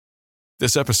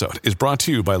This episode is brought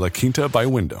to you by La Quinta by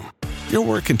Wyndham. Your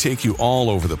work can take you all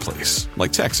over the place,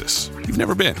 like Texas. You've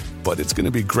never been, but it's going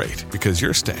to be great because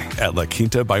you're staying at La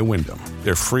Quinta by Wyndham.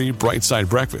 Their free Bright Side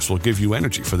breakfast will give you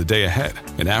energy for the day ahead.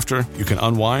 And after, you can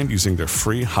unwind using their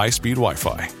free high-speed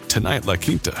Wi-Fi. Tonight, La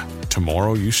Quinta.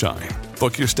 Tomorrow, you shine.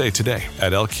 Book your stay today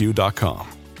at lq.com.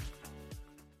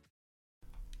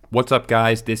 What's up,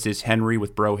 guys? This is Henry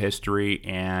with Bro History,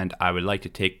 and I would like to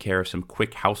take care of some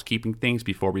quick housekeeping things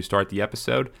before we start the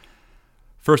episode.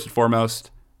 First and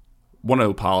foremost, want to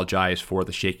apologize for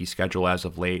the shaky schedule as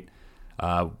of late.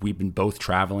 We've been both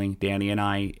traveling, Danny and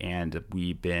I, and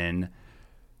we've been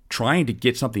trying to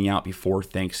get something out before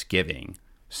Thanksgiving.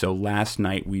 So last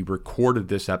night we recorded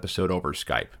this episode over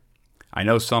Skype. I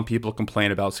know some people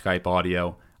complain about Skype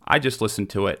audio. I just listened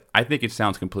to it. I think it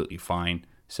sounds completely fine.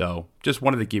 So just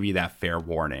wanted to give you that fair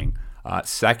warning.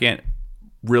 Second,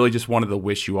 really just wanted to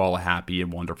wish you all a happy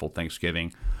and wonderful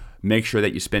Thanksgiving. Make sure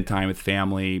that you spend time with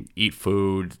family, eat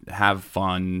food, have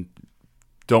fun,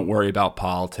 don't worry about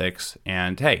politics,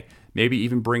 and hey, maybe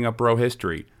even bring up Bro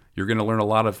History. You're going to learn a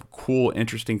lot of cool,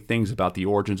 interesting things about the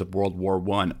origins of World War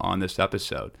I on this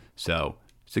episode. So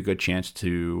it's a good chance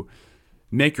to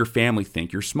make your family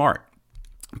think you're smart.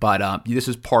 But this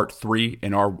is part 3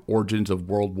 in our Origins of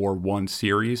World War I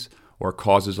series, or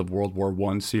Causes of World War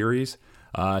I series.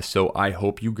 So I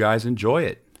hope you guys enjoy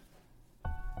it.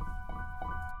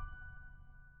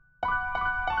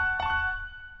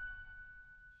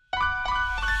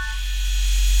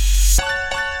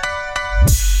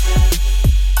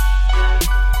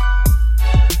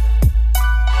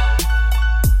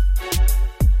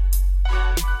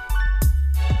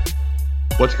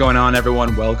 What's going on,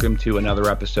 everyone? Welcome to another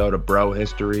episode of Bro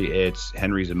History. It's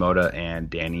Henry Zamota and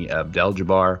Danny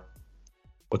Abdel-Jabbar.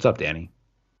 What's up, Danny?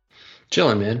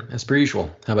 Chilling, man. As per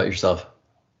usual. How about yourself?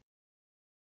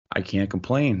 I can't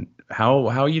complain. How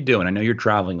are you doing? I know you're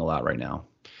traveling a lot right now.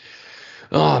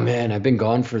 Oh, man. I've been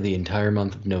gone for the entire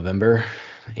month of November,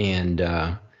 and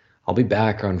I'll be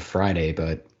back on Friday,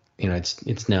 but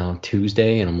it's now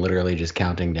Tuesday, and I'm literally just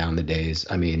counting down the days.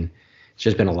 I mean, it's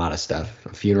just been a lot of stuff.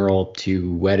 A funeral,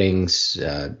 2 weddings,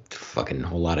 fucking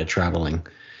whole lot of traveling.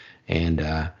 And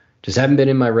just haven't been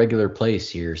in my regular place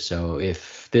here. So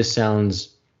if this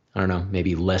sounds, I don't know,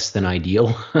 maybe less than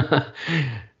ideal,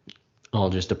 I'll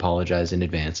just apologize in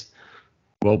advance.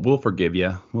 Well, we'll forgive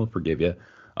you. Well,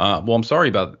 I'm sorry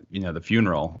about, the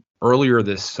funeral. Earlier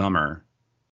this summer,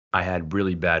 I had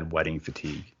really bad wedding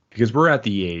fatigue. Because we're at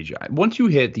the age, once you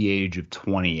hit the age of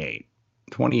 28,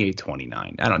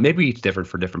 29. I don't know. Maybe it's different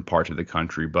for different parts of the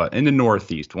country, but in the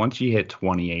Northeast, once you hit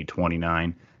 28,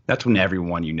 29, that's when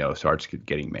everyone starts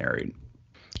getting married.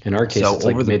 In our case, it's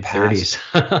like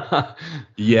mid-30s.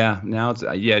 Yeah, now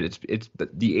it's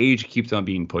the age keeps on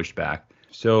being pushed back.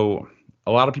 So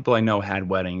a lot of people I know had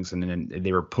weddings and then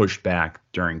they were pushed back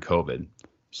during COVID.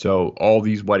 So all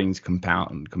these weddings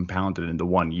compounded into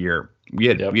 1 year. We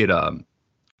had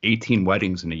 18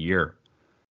 weddings in a year.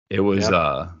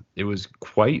 It was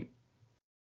quite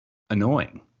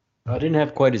annoying. I didn't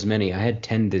have quite as many. I had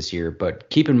 10 this year, but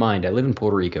keep in mind, I live in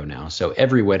Puerto Rico now, so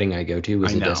every wedding I go to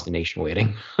is a destination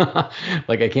wedding.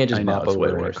 Like, I can't just pop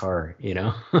over in a car,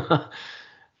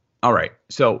 All right,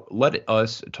 so let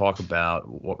us talk about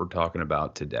what we're talking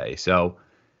about today. So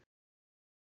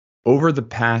over the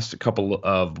past couple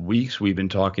of weeks, we've been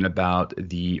talking about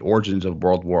the origins of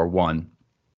World War I.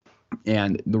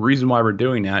 And the reason why we're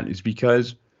doing that is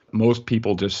because most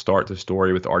people just start the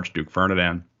story with Archduke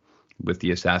Ferdinand, with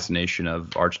the assassination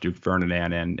of Archduke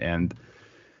Ferdinand and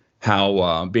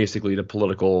how basically the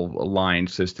political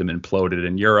alliance system imploded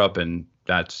in Europe. And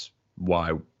that's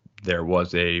why there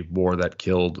was a war that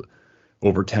killed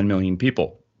over 10 million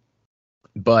people.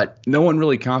 But no one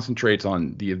really concentrates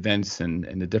on the events and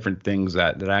the different things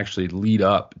that actually lead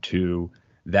up to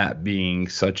that being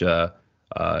such a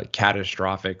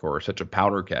catastrophic or such a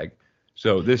powder keg.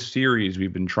 So this series,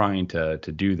 we've been trying to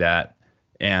do that,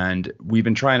 and we've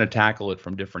been trying to tackle it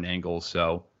from different angles.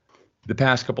 So the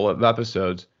past couple of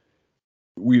episodes,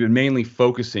 we've been mainly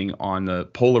focusing on the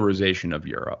polarization of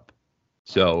Europe.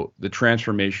 So the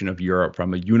transformation of Europe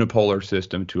from a unipolar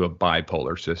system to a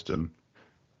bipolar system,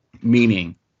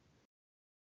 meaning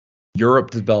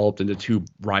Europe developed into 2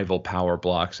 rival power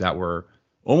blocks that were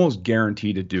almost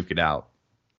guaranteed to duke it out.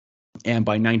 And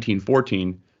by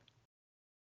 1914,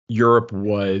 Europe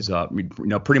was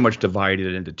pretty much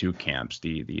divided into 2 camps,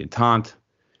 the Entente,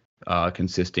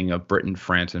 consisting of Britain,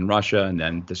 France, and Russia, and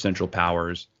then the Central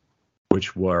Powers,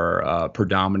 which were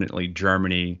predominantly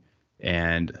Germany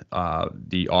and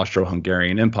the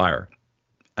Austro-Hungarian Empire.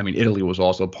 I mean, Italy was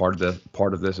also part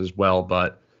of this as well,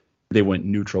 but they went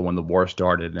neutral when the war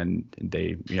started, and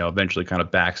they, eventually kind of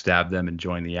backstabbed them and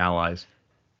joined the Allies.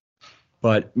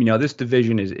 But, this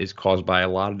division is caused by a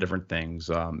lot of different things,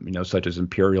 such as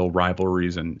imperial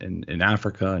rivalries in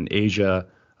Africa and Asia,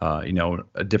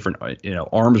 different,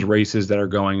 arms races that are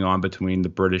going on between the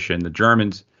British and the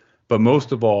Germans. But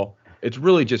most of all, it's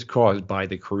really just caused by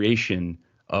the creation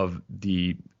of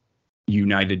the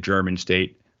United German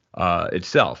State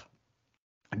itself,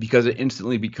 because it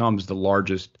instantly becomes the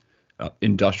largest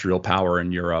industrial power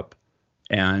in Europe,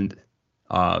 and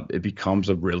it becomes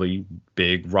a really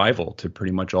big rival to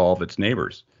pretty much all of its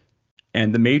neighbors.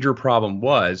 And the major problem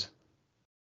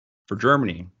for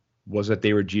Germany was that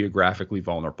they were geographically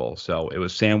vulnerable. So it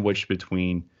was sandwiched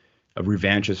between a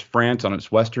revanchist France on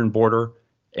its western border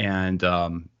and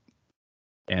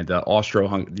the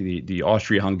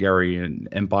Austro-Hungarian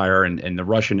Empire and the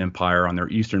Russian Empire on their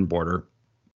eastern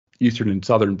and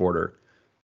southern border.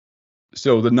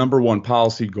 So the number one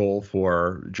policy goal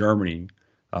for Germany,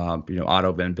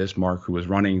 Otto von Bismarck, who was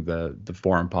running the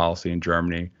foreign policy in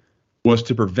Germany, was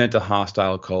to prevent a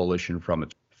hostile coalition from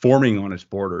forming on its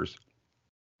borders.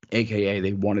 AKA,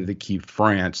 they wanted to keep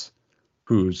France,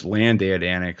 whose land they had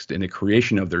annexed in the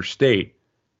creation of their state,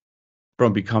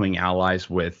 from becoming allies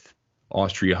with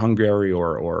Austria-Hungary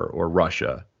or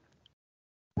Russia.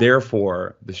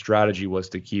 Therefore, the strategy was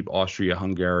to keep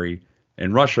Austria-Hungary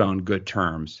and Russia on good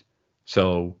terms,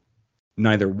 so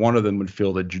neither one of them would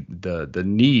feel the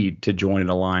need to join an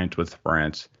alliance with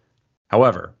France.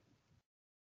 However,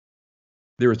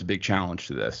 there was a big challenge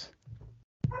to this.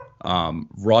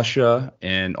 Russia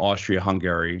and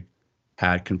Austria-Hungary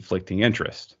had conflicting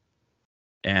interests,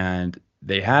 and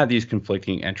they had these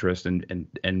conflicting interests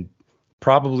and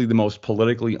probably the most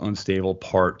politically unstable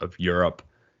part of Europe,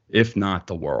 if not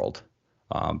the world.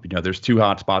 There's two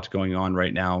hotspots going on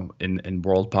right now in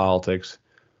world politics.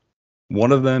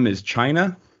 One of them is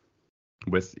China,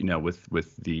 with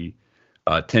the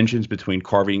tensions between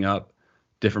carving up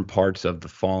different parts of the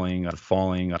falling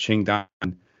Qingdan.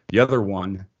 The other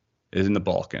one is in the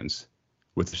Balkans,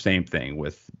 with the same thing,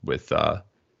 with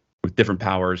different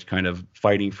powers kind of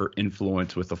fighting for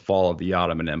influence with the fall of the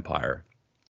Ottoman Empire.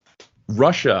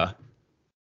 Russia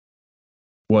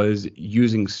was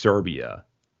using Serbia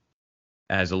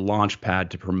as a launch pad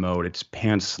to promote its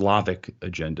pan-Slavic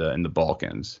agenda in the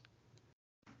Balkans.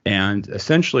 And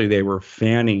essentially, they were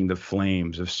fanning the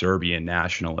flames of Serbian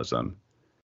nationalism.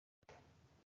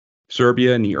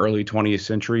 Serbia in the early 20th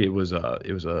century, it was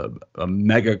a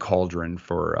mega cauldron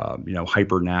for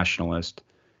hyper nationalists,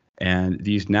 and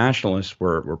these nationalists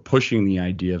were pushing the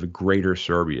idea of a greater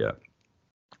Serbia,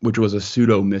 which was a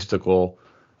pseudo mystical,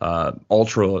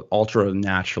 ultra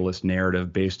naturalist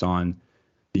narrative based on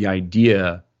the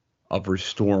idea of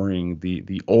restoring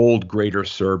the old greater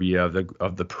Serbia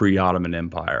of the pre-Ottoman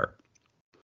Empire.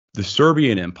 The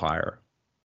Serbian Empire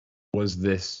was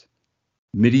this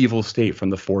medieval state from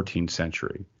the 14th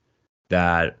century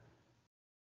that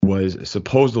was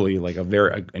supposedly like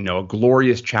a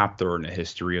glorious chapter in the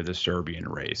history of the Serbian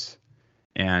race.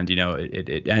 And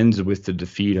it ends with the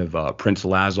defeat of Prince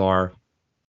Lazar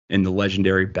in the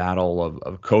legendary Battle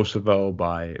of Kosovo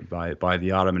by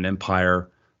the Ottoman Empire.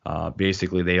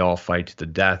 Basically, they all fight to the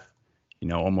death.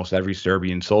 Almost every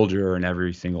Serbian soldier and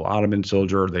every single Ottoman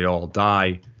soldier, they all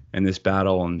die in this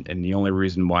battle. And the only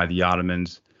reason why the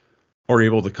Ottomans were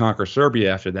able to conquer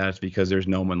Serbia after that is because there's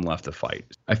no one left to fight.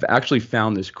 I've actually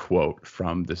found this quote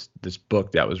from this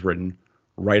book that was written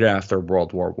right after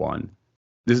World War I.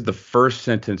 This is the first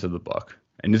sentence of the book,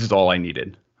 and this is all I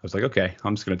needed. I was like, okay,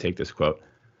 I'm just going to take this quote.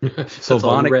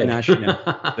 Slavonic nationality.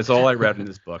 That's all I read in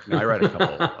this book. Now, I read a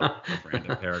couple of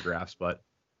random paragraphs, but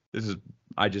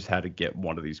I just had to get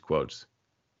one of these quotes.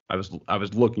 I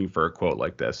was looking for a quote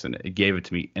like this, and it gave it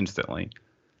to me instantly.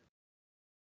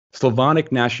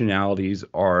 Slavonic nationalities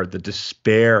are the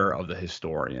despair of the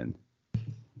historian.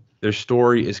 Their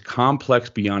story is complex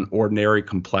beyond ordinary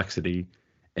complexity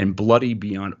and bloody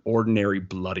beyond ordinary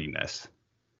bloodiness.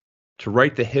 To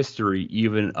write the history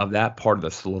even of that part of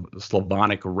the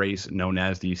Slavonic race known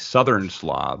as the Southern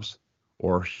Slavs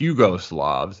or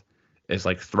Yugoslavs is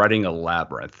like threading a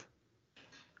labyrinth.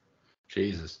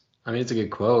 Jesus. I mean, it's a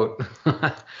good quote.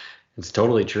 It's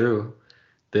totally true.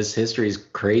 This history is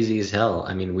crazy as hell.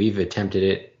 I mean, we've attempted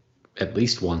it at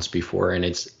least once before, and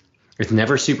it's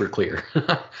never super clear.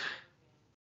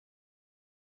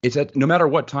 It's no matter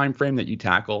what time frame that you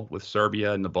tackle with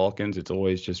Serbia and the Balkans, it's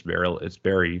always just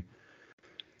very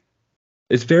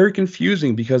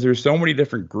confusing because there's so many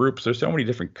different groups, there's so many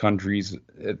different countries.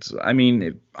 I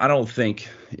don't think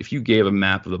if you gave a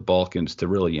map of the Balkans to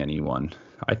really anyone,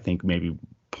 I think maybe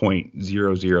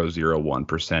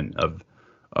 0.0001%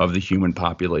 of the human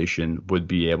population would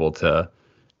be able to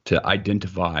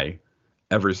identify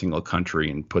every single country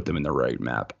and put them in the right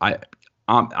map. I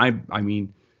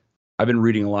mean, I've been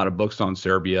reading a lot of books on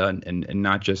Serbia and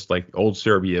not just like old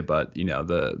Serbia, but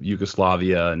the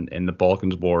Yugoslavia and the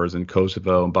Balkans wars and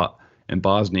Kosovo and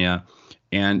Bosnia.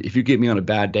 And if you get me on a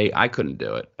bad day, I couldn't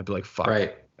do it. I'd be like, fuck,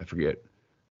 right. I forget.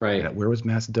 Right. Where was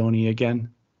Macedonia again?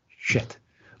 Shit.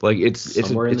 Like it's a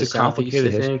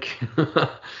complicated history.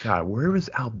 God, where was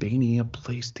Albania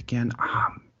placed again?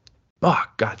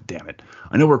 God damn it.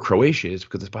 I know where Croatia is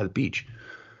because it's by the beach.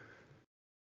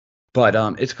 But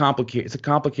it's complicated. It's a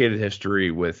complicated history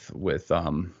with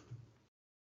a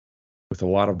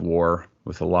lot of war,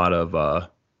 with a lot of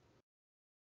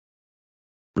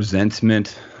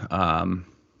resentment, and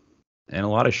a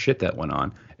lot of shit that went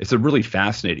on. It's a really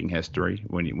fascinating history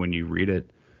when you read it.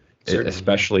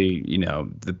 Especially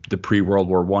the pre-World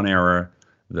War I era,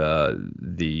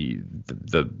 the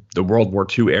World War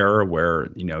II era, where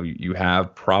you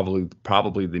have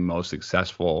probably the most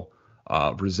successful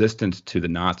resistance to the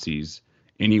Nazis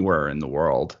anywhere in the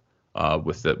world,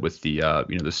 with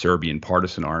the Serbian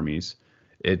partisan armies.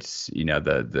 It's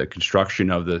the construction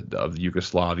of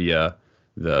Yugoslavia,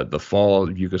 the fall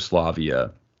of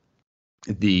Yugoslavia,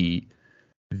 the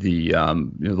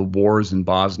wars in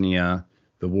Bosnia,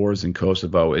 the wars in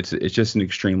Kosovo. It's just an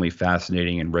extremely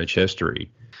fascinating and rich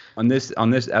history. On this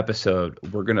episode,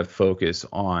 we're going to focus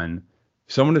on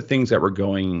some of the things that were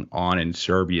going on in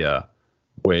Serbia,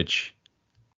 which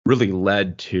really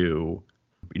led to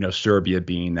Serbia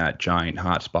being that giant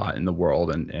hotspot in the world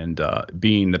and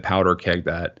being the powder keg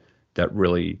that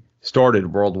really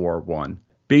started World War I.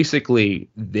 Basically,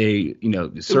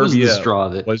 Serbia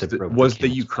was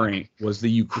the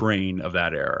Ukraine of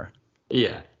that era.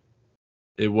 Yeah.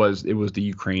 It was the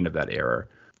Ukraine of that era.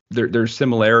 There's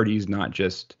similarities, not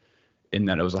just in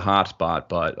that it was a hotspot,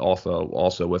 but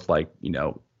also with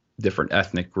different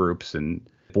ethnic groups and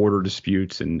border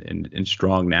disputes and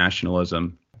strong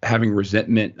nationalism, having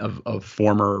resentment of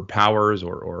former powers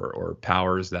or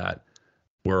powers that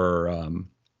were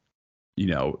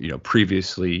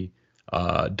previously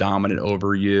dominant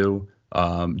over you,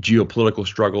 geopolitical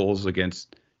struggles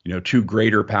against two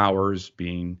greater powers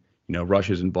being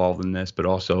Russia's involved in this, but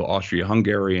also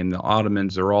Austria-Hungary and the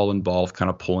Ottomans are all involved, kind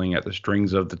of pulling at the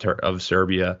strings of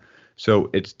Serbia. So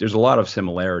there's a lot of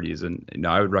similarities, and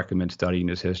I would recommend studying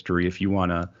this history if you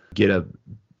want to get a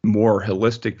more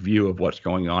holistic view of what's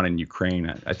going on in Ukraine.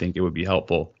 I think it would be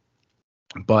helpful.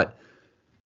 But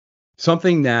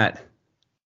something that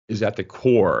is at the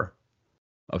core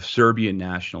of Serbian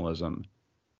nationalism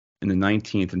in the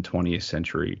 19th and 20th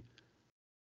century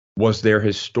was their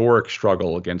historic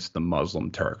struggle against the Muslim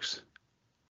Turks.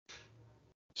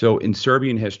 So in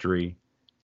Serbian history,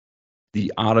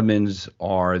 the Ottomans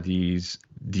are these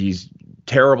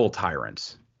terrible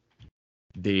tyrants.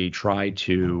 They tried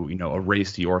to,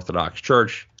 erase the Orthodox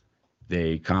Church.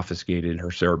 They confiscated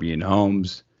her Serbian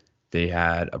homes. They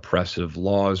had oppressive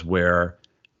laws where,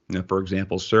 for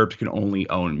example, Serbs can only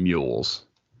own mules,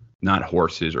 not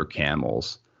horses or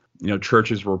camels.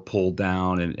 Churches were pulled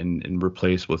down and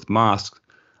replaced with mosques.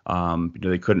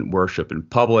 They couldn't worship in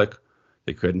public.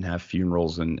 They couldn't have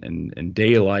funerals in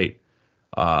daylight.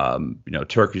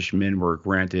 Turkish men were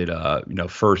granted,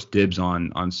 first dibs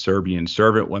on Serbian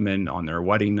servant women on their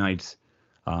wedding nights.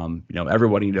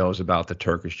 Everybody knows about the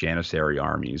Turkish Janissary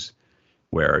armies,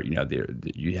 where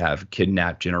you have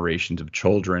kidnapped generations of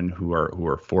children who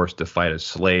are forced to fight as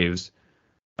slaves.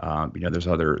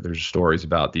 There's stories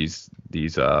about these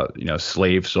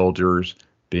slave soldiers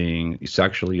being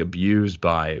sexually abused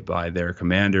by their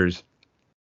commanders.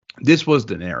 This was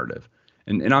the narrative.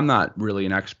 And I'm not really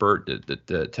an expert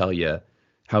to tell you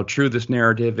how true this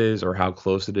narrative is or how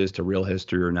close it is to real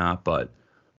history or not. But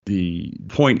the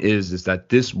point is that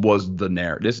this was the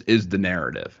narrative. This is the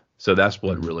narrative. So that's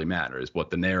what really matters, what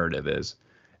the narrative is.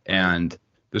 And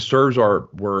the Serbs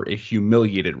were a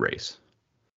humiliated race.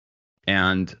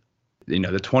 And, the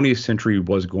 20th century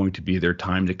was going to be their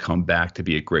time to come back to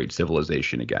be a great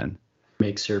civilization again.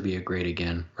 Make Serbia great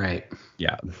again, right?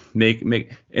 Yeah,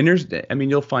 and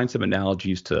you'll find some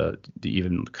analogies to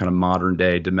even kind of modern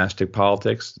day domestic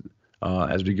politics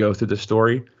as we go through the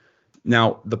story.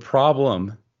 Now, the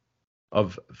problem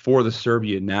for the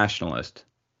Serbian nationalist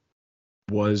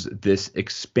was this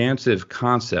expansive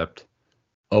concept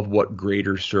of what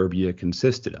Greater Serbia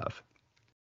consisted of,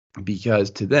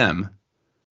 because to them,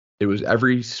 it was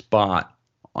every spot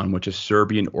on which a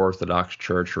Serbian Orthodox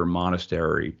church or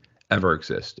monastery ever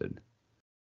existed,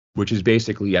 which is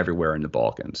basically everywhere in the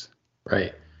Balkans.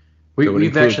 Right.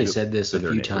 We've actually said this a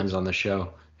few times on the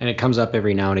show, and it comes up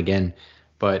every now and again.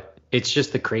 But It's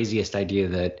just the craziest idea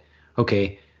that,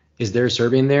 okay, is there a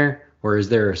Serbian there, or is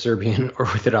there a Serbian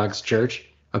Orthodox Church?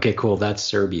 Okay, cool, that's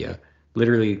Serbia.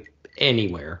 Literally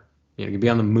anywhere. You could be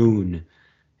on the moon.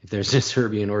 If there's a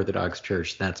Serbian Orthodox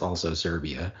Church, that's also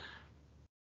Serbia.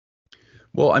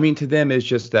 Well, I mean, to them, it's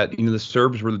just that, the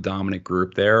Serbs were the dominant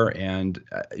group there, and,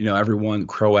 everyone,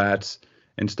 Croats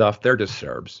and stuff, they're just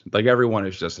Serbs. Like, everyone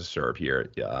is just a Serb here,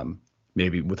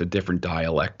 maybe with a different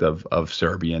dialect of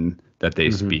Serbian that they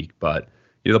speak. But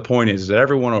the point is that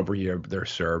everyone over here, they're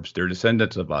Serbs. They're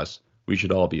descendants of us. We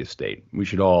should all be a state. We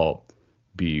should all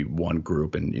be one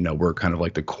group, and, we're kind of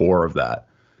like the core of that.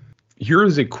 Here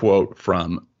is a quote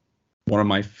from one of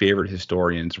my favorite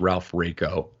historians, Ralph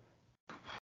Rako.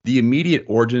 The immediate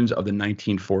origins of the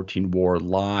 1914 war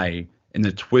lie in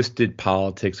the twisted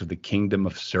politics of the Kingdom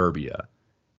of Serbia.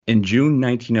 In June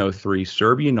 1903,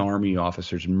 Serbian army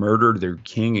officers murdered their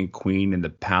king and queen in the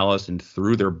palace and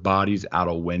threw their bodies out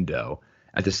a window,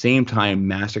 at the same time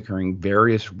massacring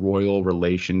various royal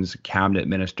relations, cabinet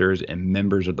ministers, and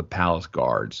members of the palace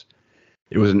guards.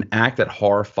 It was an act that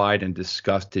horrified and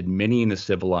disgusted many in the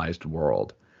civilized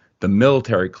world. The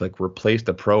military clique replaced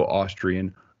the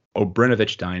pro-Austrian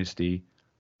Obrenović dynasty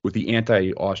with the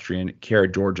anti-Austrian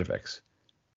Karađorđević.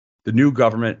 The new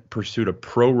government pursued a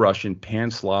pro-Russian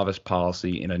pan-Slavist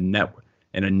policy in a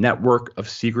network of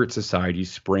secret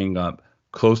societies springing up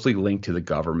closely linked to the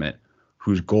government,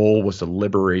 whose goal was the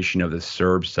liberation of the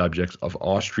Serb subjects of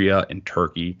Austria and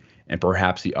Turkey, and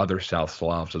perhaps the other South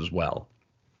Slavs as well.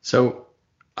 So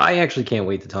I actually can't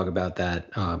wait to talk about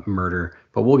that murder,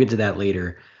 but we'll get to that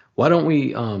later. Why don't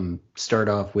we start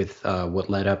off with what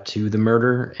led up to the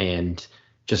murder, and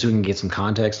just so we can get some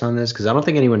context on this, because I don't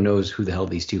think anyone knows who the hell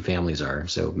these two families are.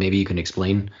 So maybe you can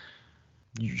explain.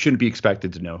 You shouldn't be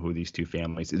expected to know who these two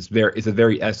families. It's a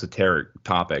very esoteric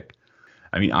topic.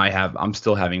 I mean, I'm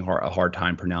still having a hard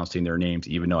time pronouncing their names,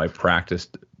 even though I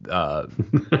practiced over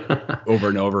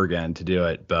and over again to do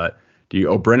it. But the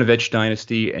Obrenović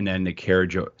dynasty and then the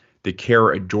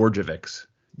Karađorđević,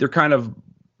 they're kind of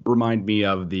remind me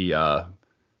of the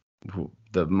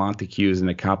Montagues and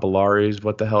the Capillaris.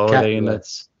 What the hell are they in the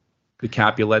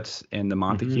Capulets and the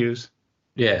Montagues?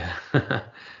 Yeah.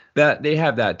 That they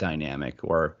have that dynamic.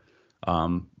 Or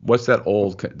what's that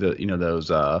old those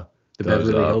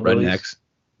rednecks,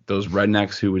 those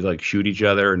rednecks who would like shoot each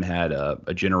other and had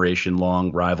a generation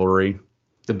long rivalry.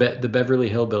 The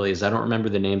Beverly Hillbillies. I don't remember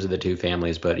the names of the two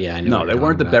families, but yeah, I know. No, they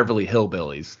weren't the Beverly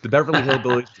Hillbillies. The Beverly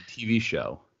Hillbillies, the TV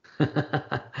show.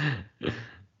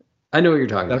 I know what you're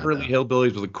talking Beverly about. Beverly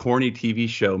Hillbillies was a corny TV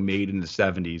show made in the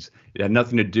 70s. It had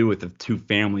nothing to do with the two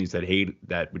families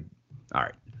that would. All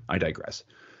right, I digress.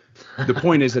 The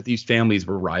point is that these families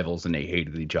were rivals and they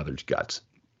hated each other's guts.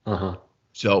 Uh-huh.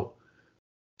 So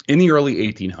in the early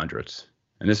 1800s,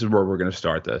 and this is where we're going to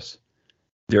start this,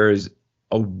 there is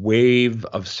a wave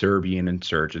of Serbian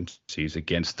insurgencies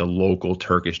against the local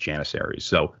Turkish Janissaries.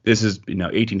 So this is,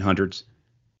 1800s.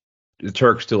 The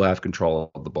Turks still have control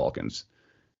of the Balkans.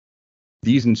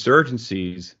 These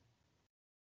insurgencies,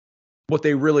 what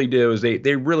they really do is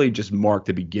they really just mark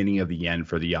the beginning of the end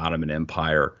for the Ottoman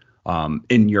Empire,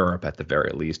 in Europe at the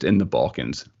very least, in the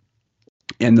Balkans.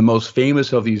 And the most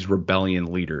famous of these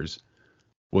rebellion leaders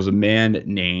was a man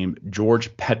named George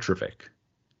Petrović.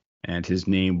 And his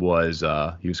name was,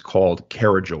 he was called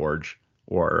Karađorđe,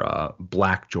 or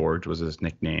Black George was his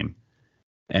nickname.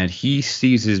 And he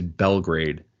seizes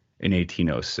Belgrade in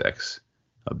 1806.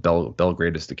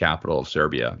 Belgrade is the capital of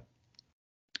Serbia.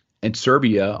 And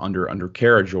Serbia, under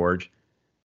Karađorđe,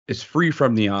 is free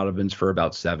from the Ottomans for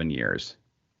about 7 years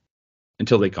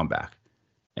until they come back.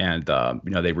 And,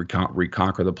 they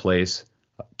reconquer the place.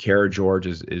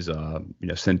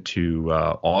 Karađorđe is sent to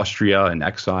Austria in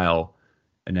exile.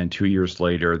 And then 2 years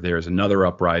later, there's another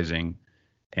uprising.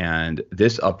 And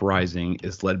this uprising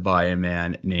is led by a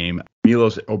man named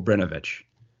Milos Obrenović.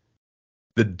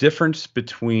 The difference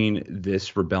between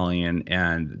this rebellion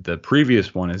and the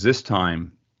previous one is this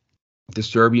time the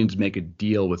Serbians make a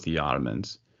deal with the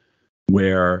Ottomans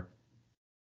where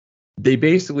they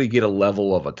basically get a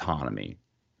level of autonomy,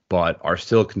 but are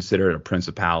still considered a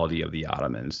principality of the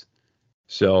Ottomans.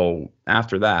 So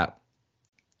after that,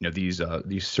 these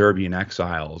Serbian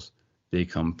exiles, they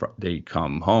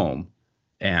come home,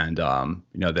 and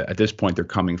at this point they're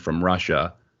coming from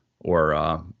Russia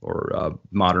or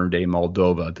modern day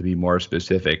Moldova, to be more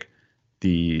specific.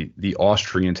 The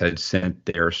Austrians had sent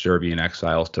their Serbian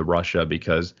exiles to Russia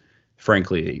because,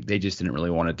 frankly, they just didn't really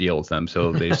want to deal with them,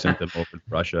 so they sent them over to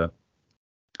Russia,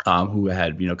 who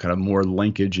had kind of more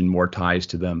linkage and more ties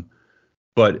to them.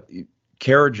 But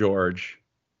Karađorđe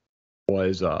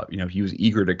was he was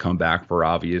eager to come back for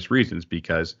obvious reasons,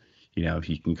 because if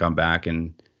he can come back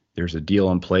and there's a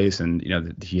deal in place, and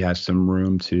that he has some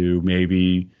room to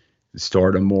maybe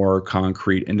start a more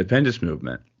concrete independence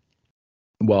movement.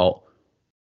 Well,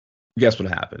 guess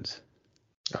what happens?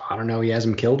 I don't know. He has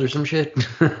him killed or some shit.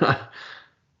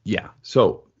 Yeah.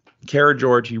 So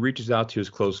Karageorge, he reaches out to his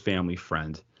close family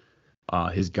friend,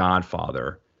 his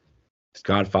godfather. His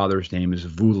godfather's name is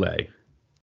Vule,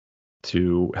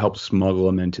 to help smuggle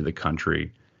him into the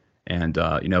country. And,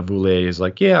 Vule is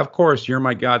like, yeah, of course, you're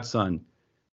my godson.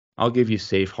 I'll give you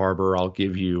safe harbor. I'll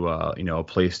give you, a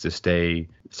place to stay.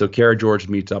 So Karageorge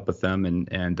meets up with them,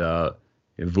 and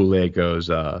Vule goes,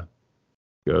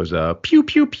 pew,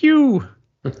 pew, pew.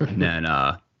 And then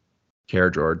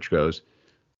Karageorge goes,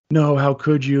 no, how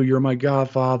could you? You're my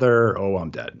godfather. Oh, I'm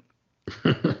dead.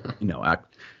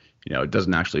 It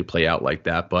doesn't actually play out like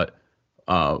that. But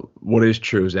what is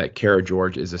true is that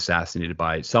Karageorge is assassinated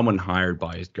by someone hired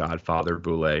by his godfather,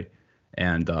 Vule.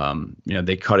 And,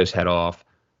 they cut his head off.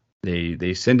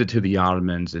 They send it to the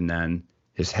Ottomans, and then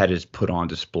his head is put on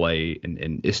display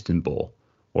in Istanbul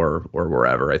or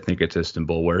wherever. I think it's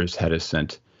Istanbul where his head is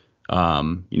sent,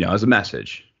 as a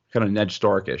message. Kind of Ned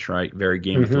Starkish, right? Very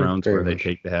Game of Thrones, where they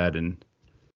take the head and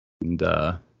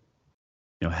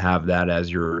have that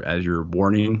as your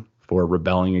warning for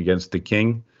rebelling against the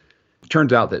king. It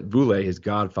turns out that Vule, his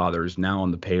godfather, is now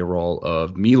on the payroll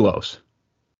of Milos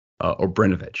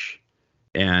Obrenović,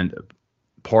 and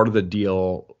part of the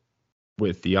deal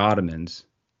with the Ottomans,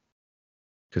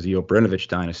 because the Obrenović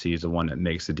dynasty is the one that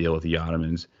makes the deal with the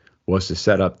Ottomans, was to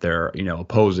set up their,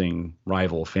 opposing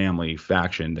rival family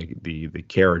faction, the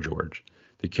Karageorge,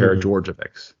 the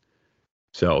Karageorgevics.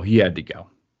 So he had to go.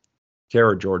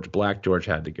 Karageorge, Black George,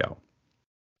 had to go.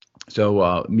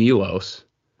 So Milos,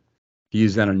 he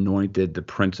is then anointed the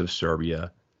Prince of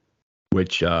Serbia,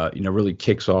 which really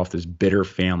kicks off this bitter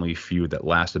family feud that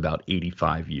lasts about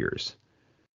 85 years.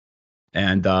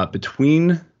 And between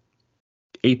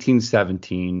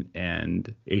 1817 and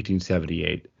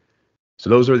 1878. So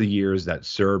those are the years that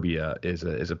Serbia is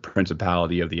a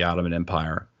principality of the Ottoman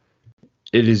Empire.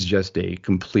 It is just a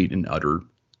complete and utter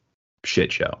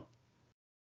shit show.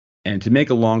 And to make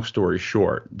a long story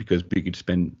short, because we could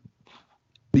spend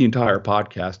the entire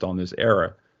podcast on this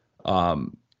era,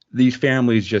 these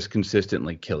families just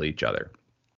consistently kill each other,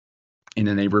 and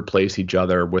then they replace each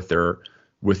other with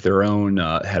their own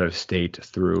head of state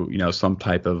through some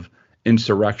type of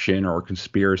insurrection or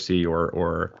conspiracy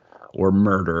or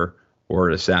murder or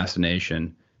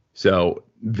assassination. So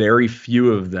very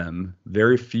few of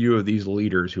these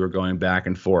leaders who are going back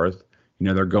and forth,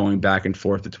 they're going back and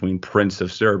forth between Prince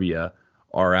of Serbia,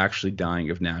 are actually dying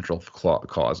of natural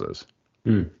causes.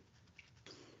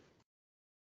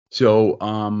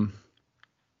 So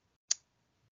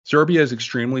Serbia is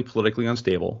extremely politically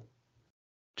unstable,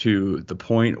 to the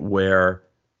point where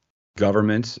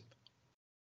governments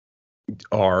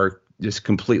are just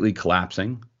completely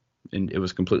collapsing. And it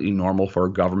was completely normal for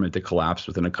a government to collapse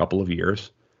within a couple of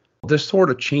years. This sort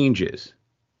of changes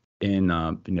in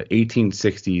the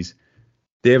 1860s.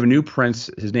 They have a new prince.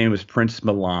 His name is Prince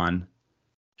Milan.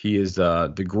 He is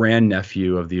the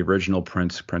grandnephew of the original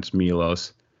prince, Prince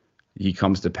Milos. He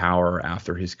comes to power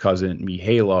after his cousin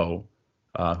Mihailo,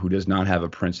 who does not have a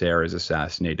prince heir, is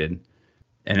assassinated.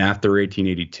 And after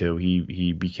 1882,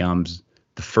 he becomes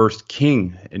the first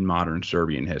king in modern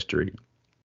Serbian history.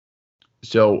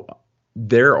 So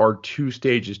there are two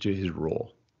stages to his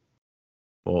rule.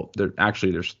 Well,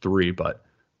 there's three, but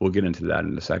we'll get into that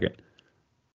in a second.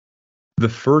 The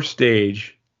first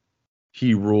stage,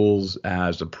 he rules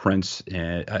as a prince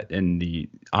in the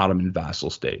Ottoman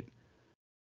vassal state.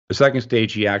 The second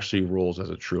stage, he actually rules as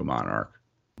a true monarch.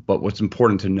 But what's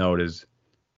important to note is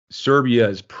Serbia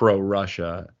is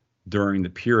pro-Russia during the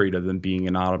period of them being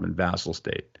an Ottoman vassal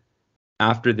state.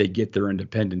 After they get their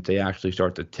independence, they actually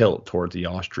start to tilt towards the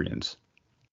Austrians.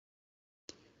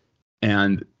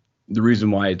 And the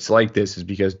reason why it's like this is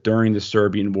because during the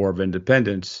Serbian War of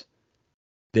Independence,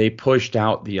 they pushed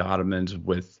out the Ottomans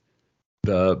with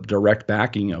the direct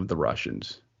backing of the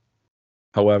Russians.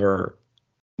 However,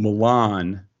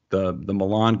 Milan, the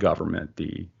Milan government,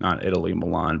 not Italy,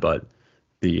 Milan, but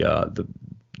the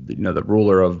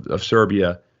ruler of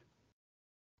Serbia,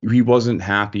 he wasn't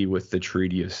happy with the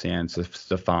Treaty of San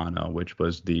Stefano, which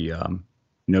was it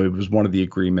was one of the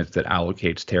agreements that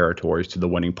allocates territories to the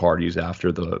winning parties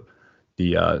after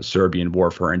the Serbian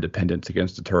War for Independence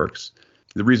against the Turks.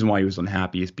 The reason why he was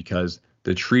unhappy is because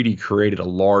the treaty created a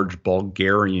large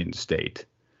Bulgarian state,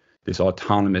 this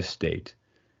autonomous state,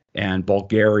 and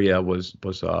Bulgaria was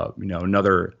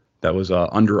another that was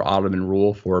under Ottoman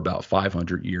rule for about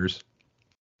 500 years.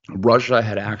 Russia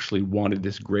had actually wanted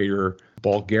this greater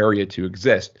Bulgaria to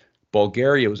exist.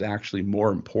 Bulgaria was actually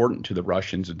more important to the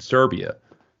Russians than Serbia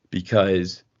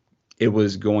because it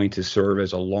was going to serve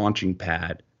as a launching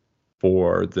pad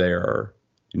for their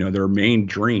main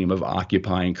dream of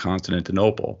occupying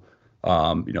Constantinople.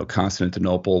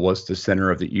 Constantinople was the center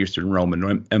of the Eastern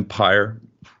Roman Empire,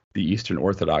 the Eastern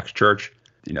Orthodox Church.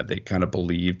 They kind of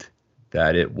believed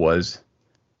that it was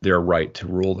their right to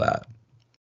rule that.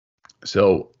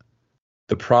 So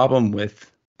the problem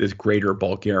with this greater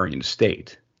Bulgarian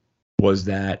state was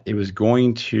that it was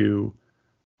going to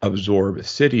absorb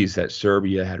cities that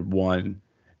Serbia had won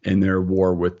in their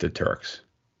war with the Turks.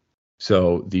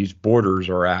 So these borders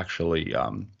are actually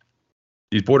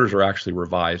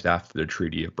revised after the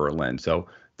Treaty of Berlin. So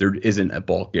there isn't a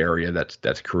Bulgaria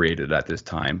that's created at this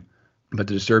time, but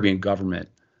the Serbian government,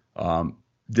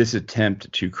 this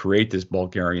attempt to create this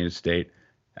Bulgarian state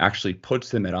actually puts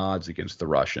them at odds against the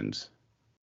Russians.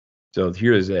 So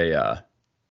here is a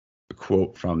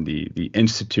quote from the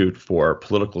Institute for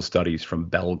Political Studies from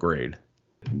Belgrade.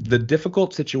 The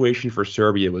difficult situation for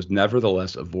Serbia was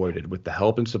nevertheless avoided with the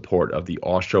help and support of the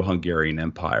Austro-Hungarian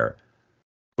Empire,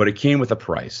 but it came with a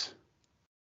price.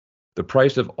 The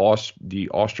price of the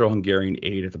Austro-Hungarian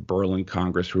aid at the Berlin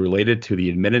Congress related to the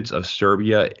admittance of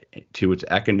Serbia to its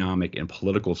economic and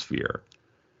political sphere.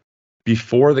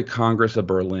 Before the Congress of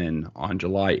Berlin on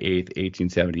July 8,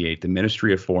 1878, the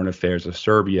Ministry of Foreign Affairs of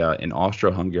Serbia and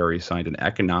Austro-Hungary signed an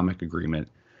economic agreement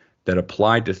that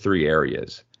applied to three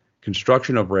areas: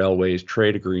 construction of railways,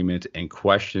 trade agreements, and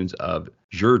questions of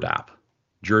Đerdap.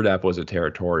 Đerdap was a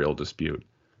territorial dispute.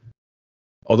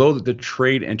 Although the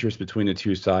trade interest between the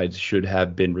two sides should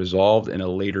have been resolved in a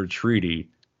later treaty,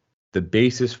 the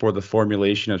basis for the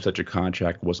formulation of such a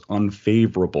contract was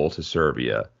unfavorable to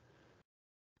Serbia.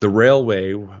 The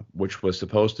railway, which was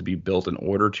supposed to be built in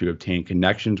order to obtain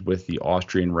connections with the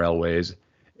Austrian railways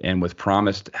and with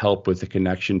promised help with the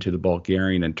connection to the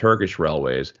Bulgarian and Turkish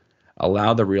railways,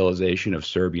 allowed the realization of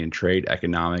Serbian trade,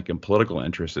 economic, and political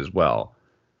interests as well.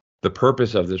 The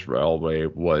purpose of this railway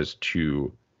was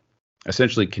to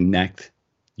essentially connect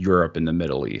Europe and the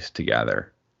Middle East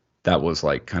together. That was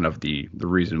like kind of the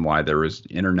reason why there was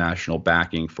international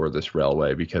backing for this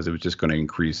railway, because it was just going to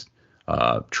increase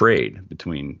trade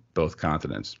between both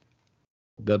continents.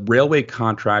 The railway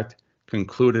contract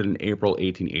concluded in April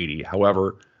 1880.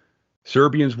 However,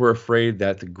 Serbians were afraid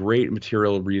that the great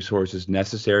material resources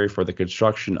necessary for the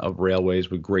construction of railways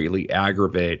would greatly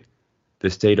aggravate the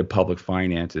state of public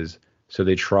finances, so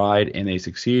they tried and they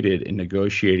succeeded in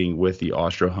negotiating with the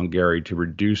Austro-Hungary to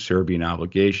reduce Serbian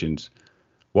obligations.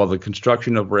 While the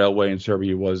construction of railway in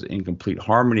Serbia was in complete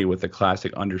harmony with the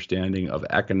classic understanding of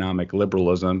economic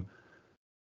liberalism,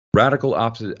 radical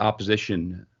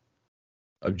opposition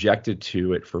objected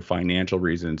to it for financial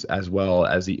reasons, as well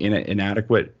as the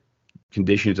inadequate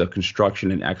conditions of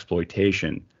construction and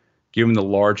exploitation. Given the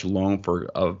large loan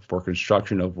for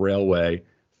construction of railway,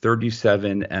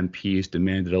 37 MPs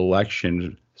demanded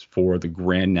elections for the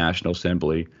Grand National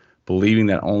Assembly, believing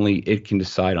that only it can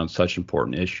decide on such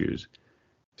important issues.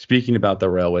 Speaking about the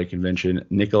railway convention,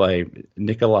 Nikola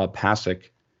Pasic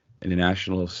in the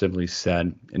National Assembly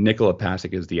said, and Nikola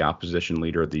Pasic is the opposition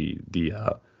leader,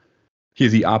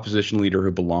 he's the opposition leader who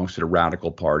belongs to the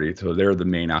Radical Party, so they're the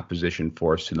main opposition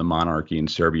force to the monarchy in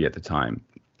Serbia at the time.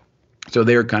 So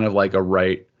they're kind of like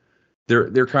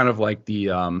they're kind of like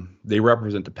they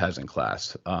represent the peasant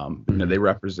class. They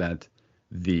represent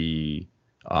the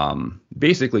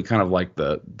basically kind of like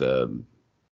the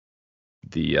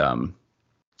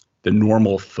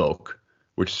normal folk,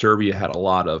 which Serbia had a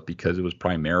lot of because it was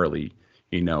primarily,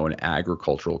 an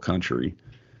agricultural country.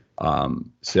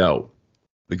 So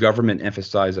the government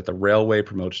emphasized that the railway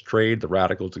promotes trade. The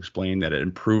radicals explained that it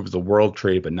improves the world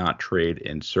trade, but not trade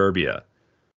in Serbia.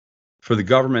 For the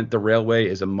government, the railway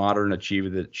is a modern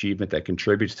achievement that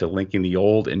contributes to linking the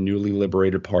old and newly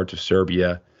liberated parts of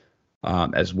Serbia,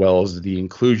 as well as the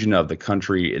inclusion of the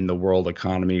country in the world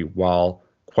economy, while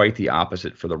quite the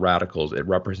opposite for the radicals. It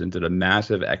represented a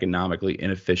massive economically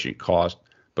inefficient cost,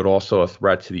 but also a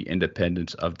threat to the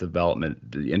independent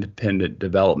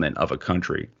development of a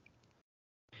country.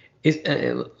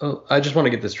 I just want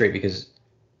to get this straight, because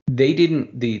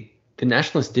the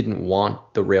nationalists didn't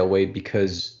want the railway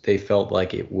because they felt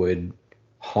like it would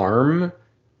harm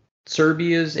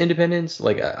Serbia's independence.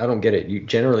 Like, I don't get it.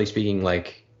 Generally speaking,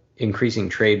 like, increasing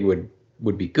trade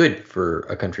would be good for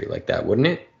a country like that, wouldn't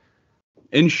it?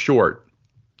 In short,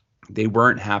 they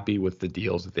weren't happy with the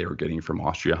deals that they were getting from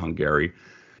Austria-Hungary.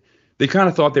 They kind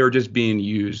of thought they were just being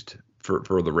used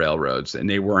for the railroads, and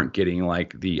they weren't getting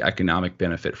like the economic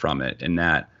benefit from it, and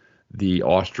that the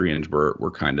Austrians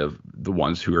were kind of the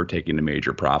ones who were taking the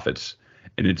major profits,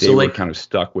 and they So were like kind of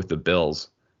stuck with the bills.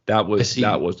 I That was see.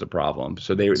 the problem.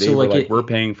 So they So were like like, we're it.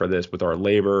 paying for this with our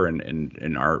labor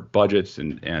and our budgets,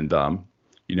 and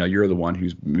you're the one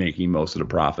who's making most of the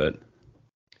profit.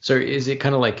 So is it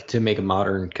kind of like, to make a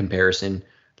modern comparison,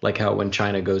 like how when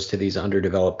China goes to these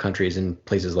underdeveloped countries in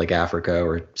places like Africa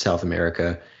or South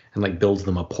America and like builds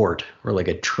them a port or like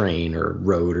a train or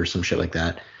road or some shit like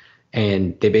that,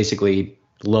 and they basically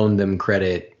loan them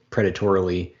credit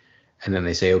predatorily, and then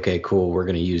they say, okay, cool, we're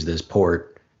going to use this port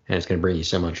and it's going to bring you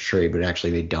so much trade, but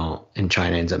actually they don't, and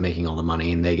China ends up making all the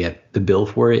money and they get the bill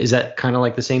for it. Is that kind of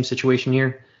like the same situation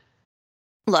here?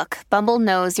 Look, Bumble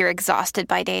knows you're exhausted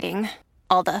by dating.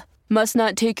 All the must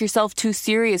not take yourself too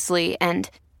seriously and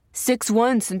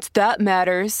 6'1" since that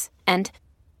matters. And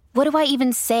what do I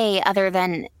even say other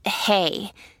than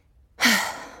hey?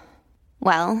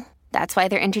 Well, that's why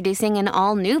they're introducing an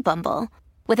all-new Bumble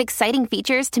with exciting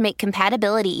features to make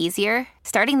compatibility easier,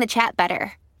 starting the chat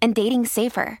better, and dating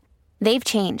safer. They've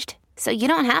changed, so you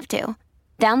don't have to.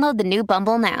 Download the new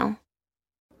Bumble now.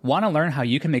 Want to learn how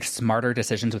you can make smarter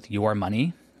decisions with your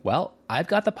money? Well, I've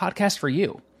got the podcast for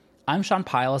you. I'm Sean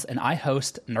Piles, and I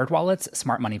host NerdWallet's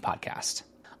Smart Money Podcast.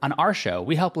 On our show,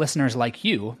 we help listeners like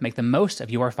you make the most of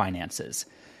your finances.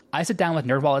 I sit down with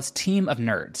NerdWallet's team of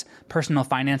nerds, personal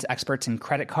finance experts in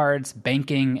credit cards,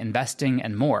 banking, investing,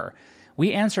 and more.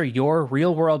 We answer your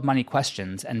real-world money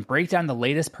questions and break down the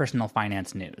latest personal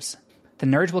finance news. The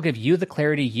nerds will give you the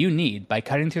clarity you need by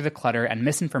cutting through the clutter and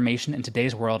misinformation in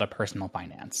today's world of personal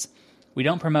finance. We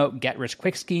don't promote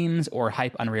get-rich-quick schemes or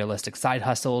hype unrealistic side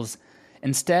hustles.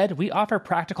 Instead, we offer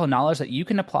practical knowledge that you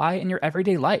can apply in your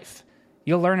everyday life.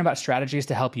 You'll learn about strategies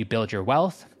to help you build your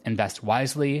wealth, invest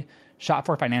wisely, shop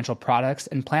for financial products,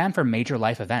 and plan for major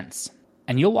life events.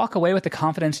 And you'll walk away with the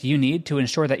confidence you need to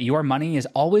ensure that your money is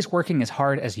always working as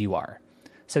hard as you are.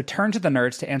 So turn to the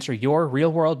nerds to answer your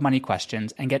real-world money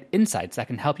questions and get insights that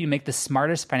can help you make the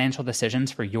smartest financial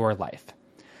decisions for your life.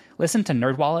 Listen to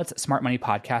NerdWallet's Smart Money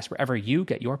Podcast wherever you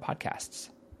get your podcasts.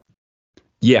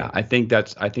 Yeah, I think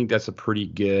that's a pretty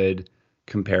good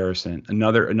comparison.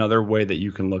 Another way that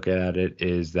you can look at it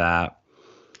is that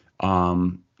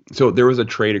so there was a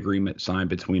trade agreement signed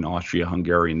between Austria,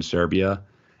 Hungary, and Serbia,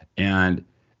 and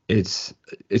it's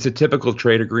a typical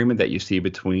trade agreement that you see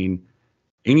between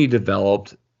any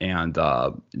developed and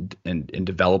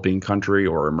developing country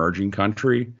or emerging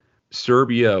country.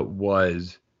 Serbia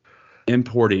was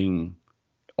importing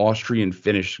Austrian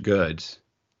finished goods.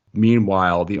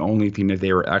 Meanwhile, the only thing that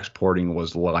they were exporting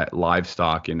was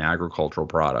livestock and agricultural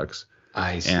products.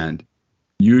 I see. And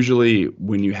usually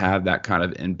when you have that kind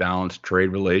of imbalanced trade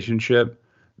relationship,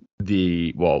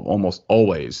 almost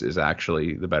always is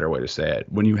actually the better way to say it.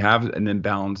 When you have an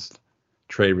imbalanced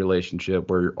trade relationship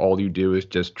where all you do is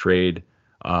just trade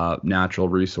natural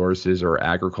resources or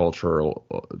agricultural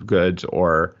goods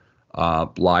or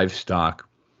livestock,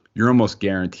 you're almost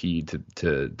guaranteed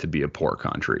to be a poor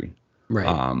country.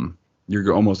 Right.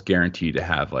 You're almost guaranteed to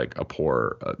have like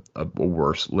a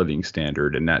worse living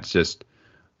standard, and that's just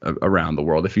around the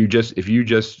world. If you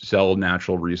just sell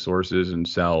natural resources and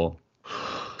sell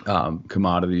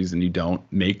commodities and you don't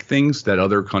make things that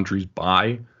other countries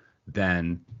buy,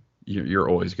 then you're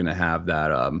always going to have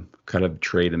that kind of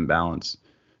trade imbalance.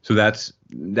 So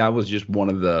that was just one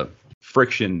of the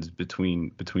frictions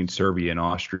between Serbia and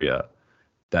Austria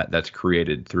that's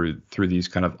created through these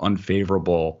kind of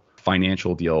unfavorable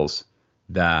financial deals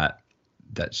that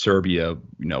Serbia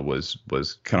was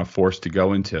kind of forced to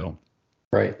go into.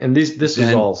 Right. And this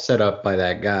was all set up by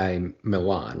that guy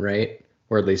Milan, right?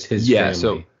 Or at least his family.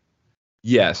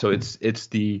 So it's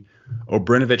the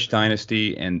Obrenović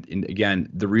dynasty, and again,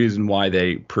 the reason why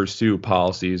they pursue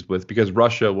policies because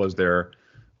Russia was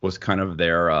kind of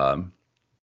their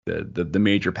the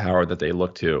major power that they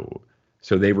looked to.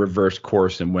 So they reversed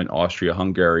course and went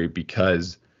Austria-Hungary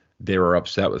because they were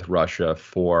upset with Russia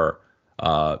for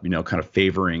kind of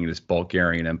favoring this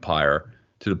Bulgarian empire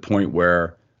to the point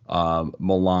where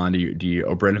Milan, the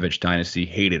Obrenović dynasty,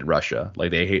 hated Russia.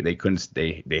 Like they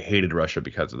hated Russia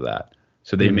because of that.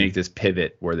 So they make this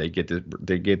pivot where they get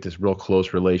this real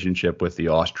close relationship with the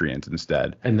Austrians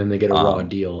instead. And then they get a raw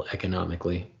deal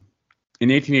economically. In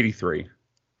 1883,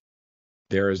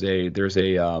 there's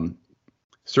a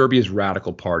Serbia's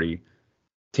Radical Party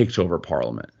takes over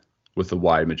parliament with a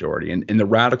wide majority, and the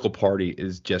Radical Party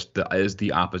is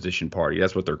the opposition party.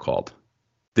 That's what they're called.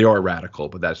 They are radical,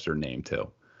 but that's their name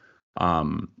too.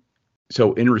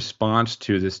 So in response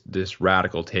to this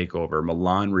radical takeover,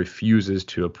 Milan refuses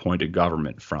to appoint a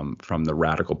government from the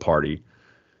Radical Party.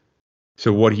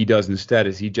 So what he does instead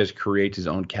is he just creates his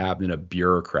own cabinet of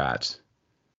bureaucrats,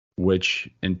 which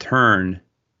in turn,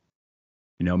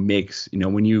 makes,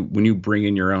 when you bring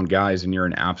in your own guys and you're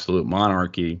an absolute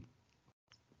monarchy,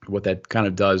 what that kind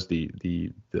of does,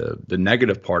 the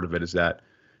negative part of it is that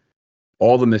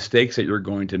all the mistakes that you're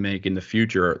going to make in the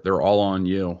future, they're all on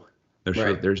you.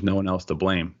 There's no one else to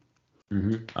blame.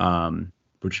 Mm-hmm.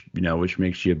 Which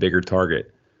makes you a bigger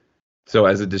target. So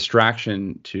as a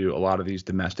distraction to a lot of these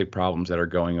domestic problems that are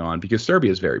going on, because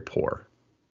Serbia is very poor.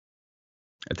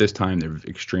 At this time, they're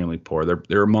extremely poor.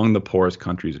 They're among the poorest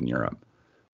countries in Europe.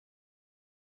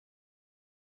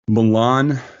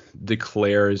 Milan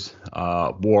declares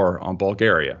war on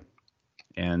Bulgaria,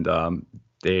 and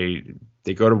they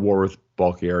go to war with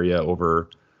Bulgaria over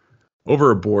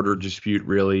a border dispute.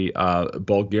 Really,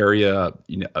 Bulgaria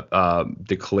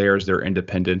declares their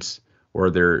independence, or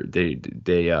they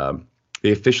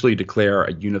officially declare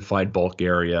a unified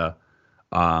Bulgaria.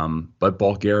 But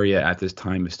Bulgaria at this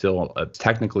time is still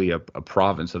technically a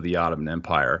province of the Ottoman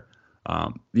Empire.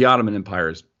 The Ottoman Empire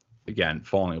is, again,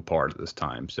 falling apart at this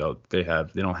time, so they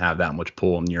don't have that much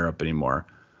pull in Europe anymore.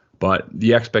 But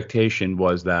the expectation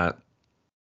was that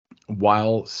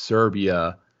while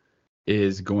Serbia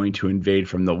is going to invade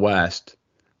from the west,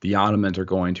 the Ottomans are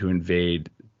going to invade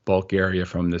Bulgaria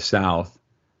from the south.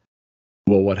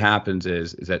 Well, what happens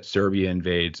is that Serbia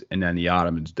invades and then the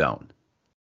Ottomans don't.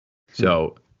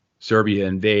 So Serbia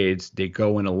invades, they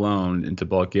go in alone into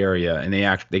Bulgaria, and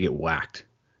they get whacked.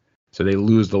 So they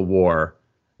lose the war,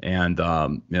 and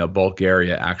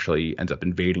Bulgaria actually ends up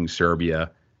invading Serbia,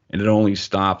 and it only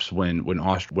stops when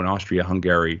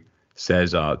Austria-Hungary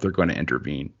says they're going to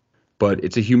intervene. But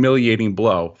it's a humiliating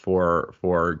blow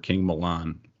for King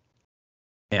Milan,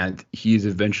 and he's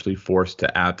eventually forced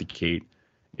to abdicate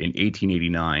in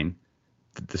 1889.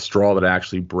 The straw that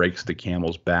actually breaks the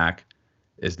camel's back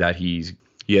is that he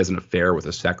has an affair with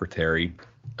a secretary.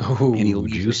 Oh, and he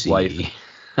leaves juicy. His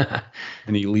wife,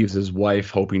 and he leaves his wife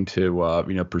hoping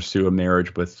to pursue a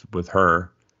marriage with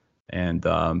her. And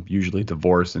usually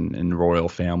divorce in royal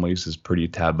families is pretty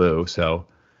taboo. So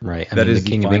right. The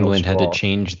King of England had to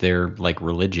change their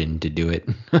religion to do it.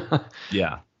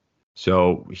 Yeah.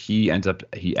 So he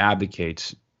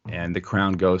abdicates, and the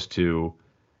crown goes to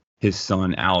his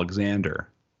son Alexander,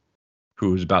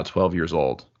 who is about 12 years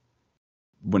old.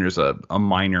 When there's a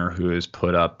minor who is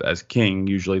put up as king,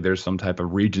 usually there's some type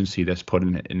of regency that's put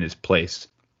in his place,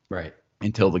 right,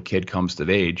 until the kid comes of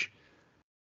age.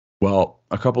 Well,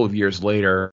 a couple of years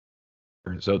later,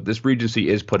 so this regency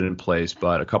is put in place,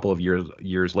 but a couple of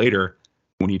years later,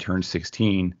 when he turns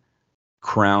 16,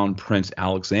 Crown Prince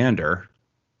Alexander,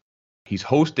 he's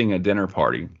hosting a dinner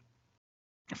party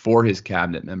for his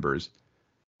cabinet members,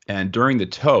 and during the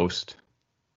toast,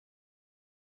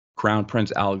 Crown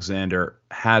Prince Alexander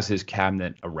has his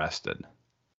cabinet arrested.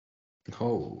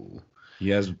 Oh, he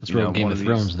has. That's real Game of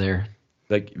Thrones there.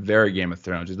 Like very Game of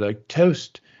Thrones. He's like,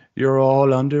 toast, you're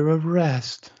all under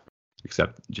arrest.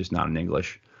 Except just not in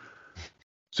English.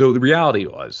 So the reality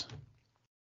was,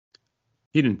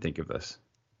 he didn't think of this.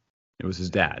 It was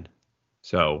his dad.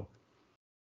 So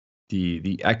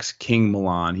the ex-King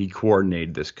Milan, he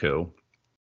coordinated this coup.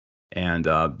 And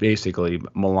basically,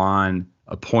 Milan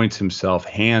appoints himself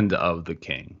Hand of the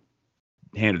King.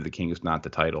 Hand of the King is not the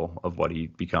title of what he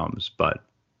becomes, but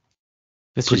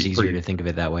it's just easier to think of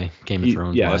it that way. Game of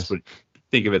Thrones. Yeah,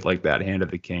 think of it like that. Hand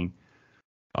of the King.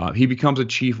 He becomes a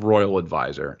chief royal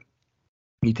advisor.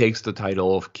 He takes the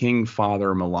title of King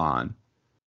Father Milan,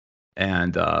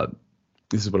 and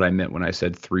this is what I meant when I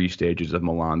said 3 stages of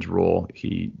Milan's rule.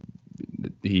 He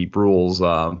rules.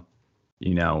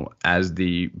 As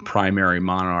the primary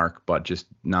monarch, but just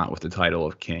not with the title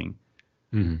of king.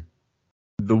 Mm-hmm.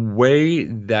 The way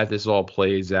that this all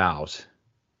plays out,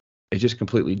 it just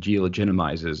completely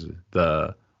delegitimizes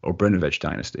the Obrenović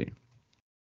dynasty.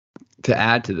 To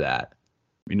add to that,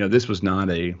 this was not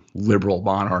a liberal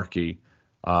monarchy.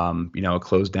 It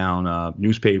closed down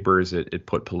newspapers. It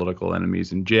put political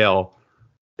enemies in jail.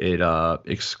 It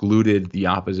excluded the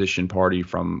opposition party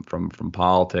from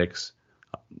politics.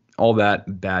 All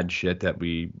that bad shit that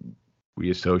we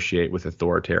associate with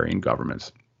authoritarian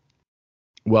governments.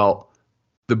 Well,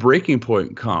 the breaking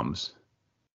point comes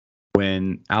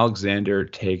when Alexander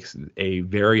takes a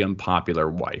very unpopular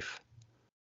wife.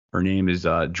 Her name is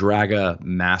Draga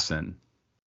Masin.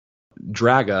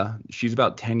 Draga, she's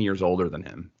about 10 years older than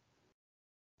him,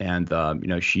 and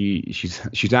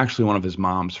she's actually one of his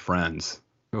mom's friends.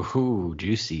 Ooh,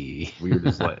 juicy. Weird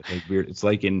is like weird. It's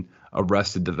like in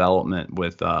Arrested Development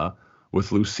with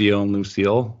Lucille and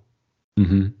Lucille.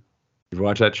 Mm-hmm. You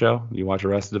watch that show? You watch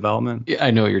Arrested Development? Yeah,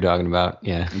 I know what you're talking about.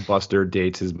 Yeah. Buster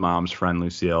dates his mom's friend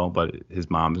Lucille, but his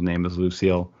mom's name is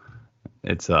Lucille.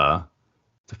 It's a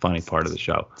funny part of the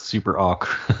show. Super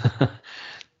awkward.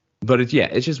 But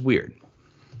it's just weird.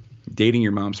 Dating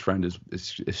your mom's friend is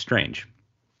strange.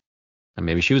 And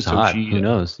maybe she was hot. Who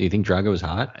knows? Do you think Drago was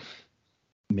hot?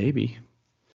 Maybe.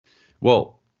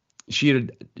 Well, she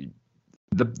had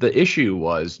the issue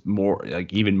was more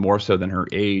like even more so than her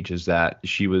age is that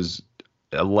she was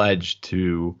alleged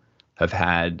to have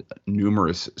had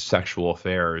numerous sexual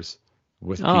affairs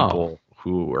with people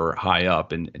who were high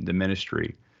up in the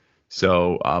ministry.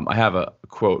 So I have a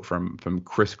quote from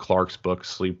Chris Clark's book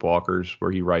Sleepwalkers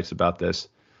where he writes about this.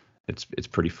 It's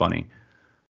pretty funny.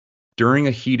 During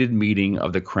a heated meeting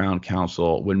of the Crown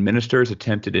Council, when ministers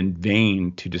attempted in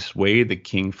vain to dissuade the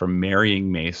king from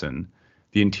marrying Mason,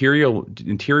 the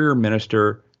interior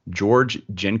minister George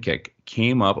Jenkick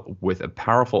came up with a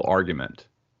powerful argument.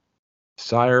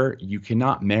 Sire, you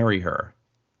cannot marry her.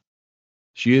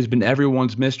 She has been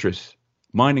everyone's mistress,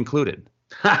 mine included.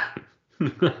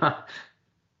 The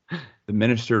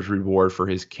minister's reward for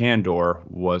his candor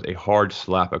was a hard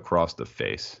slap across the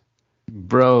face.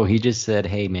 Bro, he just said,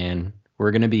 hey, man,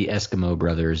 we're going to be Eskimo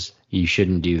brothers. You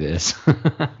shouldn't do this.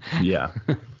 Yeah.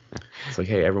 It's like,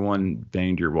 hey, everyone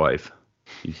banged your wife.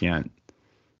 You can't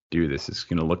do this. It's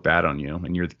going to look bad on you,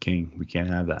 and you're the king. We can't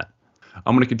have that.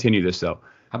 I'm going to continue this, though.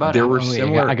 How about there were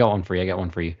similar... I got one for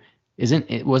you.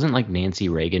 Wasn't like Nancy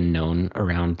Reagan known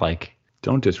around like...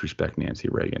 Don't disrespect Nancy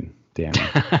Reagan, damn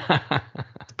it.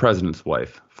 President's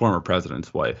wife, former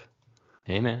president's wife.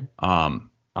 Hey, man. I'm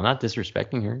not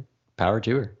disrespecting her. Power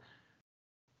to her.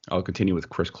 I'll continue with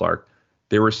Chris Clark.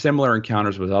 There were similar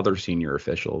encounters with other senior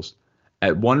officials.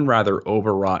 At one rather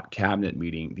overwrought cabinet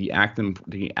meeting, the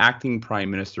acting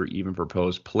prime minister even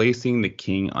proposed placing the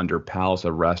king under palace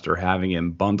arrest or having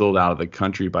him bundled out of the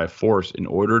country by force in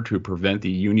order to prevent the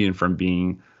union from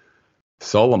being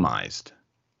solemnized.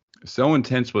 So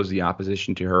intense was the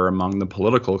opposition to her among the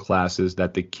political classes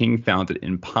that the king found it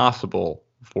impossible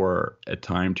for a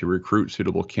time to recruit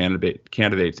suitable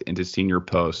candidates into senior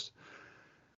posts.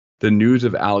 The news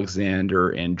of Alexander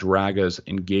and Draga's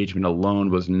engagement alone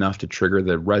was enough to trigger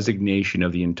the resignation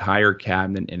of the entire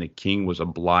cabinet, and the king was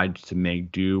obliged to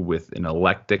make do with an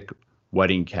eclectic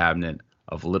wedding cabinet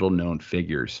of little-known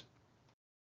figures.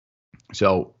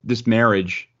 So this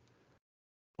marriage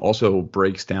also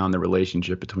breaks down the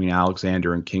relationship between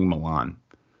Alexander and King Milan.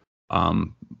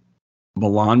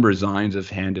 Milan resigns of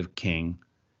hand of king,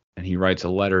 and he writes a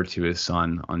letter to his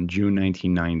son on June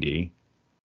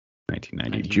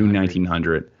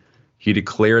 1900. He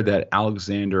declared that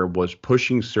Alexander was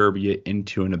pushing Serbia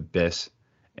into an abyss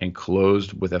and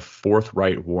closed with a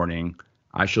forthright warning,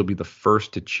 I shall be the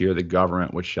first to cheer the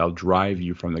government which shall drive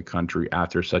you from the country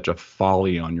after such a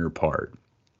folly on your part.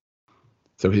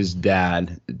 So his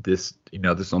dad, this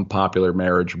unpopular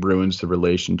marriage ruins the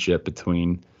relationship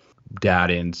between dad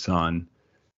and son.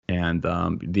 And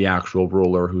the actual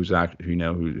ruler who's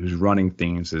running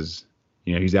things is,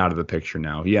 he's out of the picture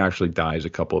now. He actually dies a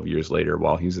couple of years later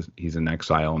while he's in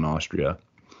exile in Austria.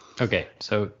 Okay,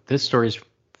 so this story is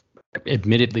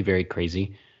admittedly very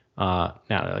crazy. Now,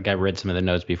 like I read some of the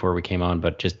notes before we came on,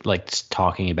 but just like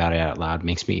talking about it out loud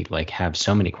makes me like have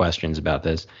so many questions about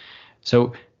this.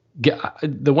 So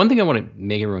the one thing I want to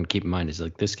make everyone keep in mind is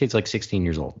like this kid's like 16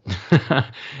 years old.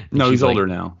 No, he's older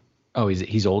now. Oh,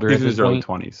 he's older. He's in his early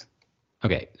 20s.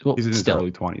 Okay, well, he's in his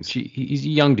early 20s. He's a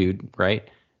young dude, right?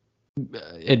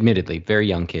 Admittedly, very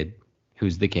young kid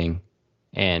who's the king,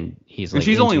 and he's like.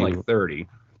 She's only like 30.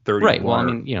 Right. Well, I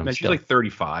mean, she's like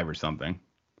 35 or something.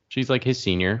 She's like his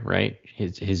senior, right?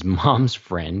 His mom's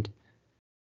friend,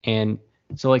 and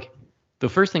so like the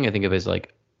first thing I think of is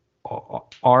like,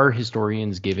 are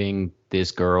historians giving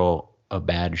this girl a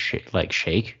bad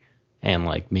shake, and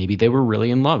like maybe they were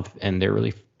really in love and they're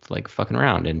really like fucking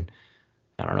around, and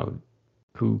I don't know,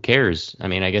 who cares? I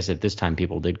mean, I guess at this time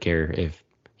people did care if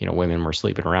women were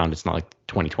sleeping around. It's not like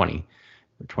 2020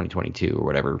 or 2022 or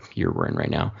whatever year we're in right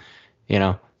now,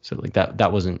 so like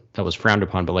that was frowned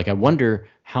upon. But like I wonder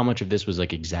how much of this was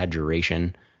like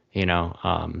exaggeration,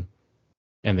 and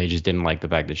they just didn't like the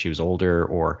fact that she was older,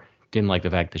 or didn't like the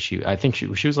fact that I think she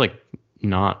was like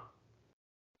not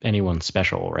anyone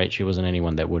special, right? She wasn't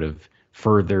anyone that would have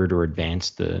furthered or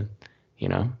advanced the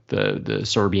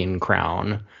Serbian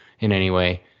crown in any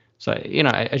way. So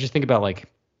I just think about like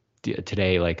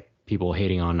today, like people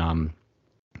hating on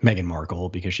Meghan Markle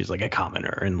because she's like a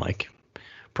commoner, and like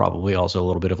probably also a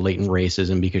little bit of latent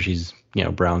racism because she's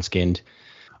brown skinned.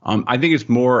 I think it's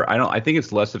more. I think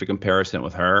it's less of a comparison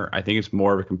with her. I think it's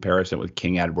more of a comparison with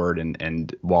King Edward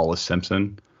and Wallace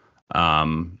Simpson.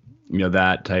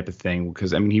 That type of thing.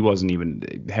 Because I mean,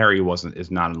 Harry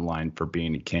is not in line for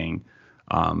being a king.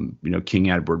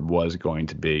 King Edward was going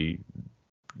to be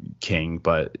king,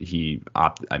 but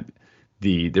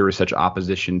there was such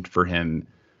opposition for him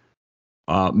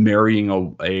marrying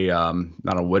a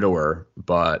not a widower,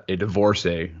 but a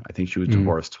divorcee. I think she was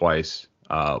divorced twice.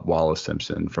 Wallis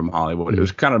Simpson from Hollywood. It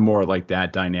was kind of more like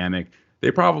that dynamic.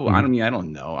 They probably, I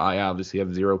don't know. I obviously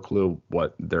have zero clue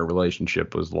what their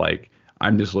relationship was like.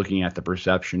 I'm just looking at the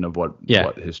perception of what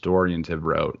historians have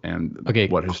wrote, and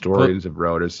what historians have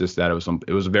wrote. It's just that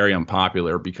it was very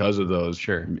unpopular because of those.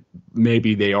 Sure.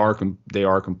 Maybe they are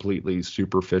completely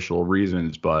superficial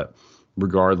reasons, but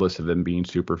regardless of them being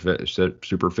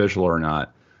superficial or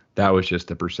not, that was just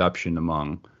the perception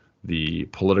among the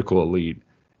political elite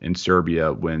in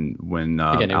Serbia when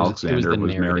Alexander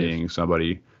was marrying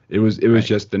somebody. It was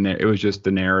just the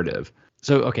narrative.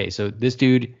 So this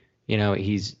dude,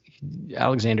 he's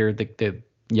Alexander, the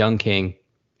young king.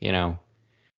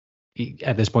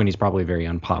 At this point he's probably very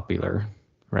unpopular,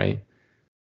 right?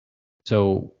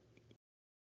 So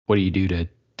what do you do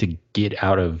to get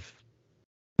out of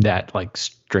that like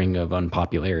string of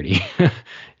unpopularity?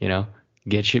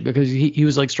 Get shit, because he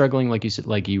was like struggling, like you said,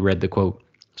 like you read the quote,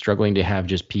 struggling to have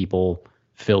just people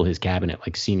fill his cabinet,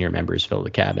 like senior members fill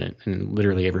the cabinet, and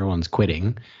literally everyone's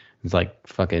quitting. It's like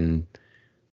fucking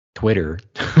Twitter.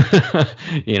 What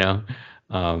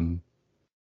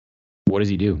does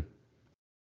he do?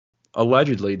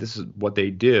 Allegedly, this is what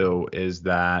they do, is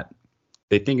that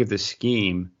they think of this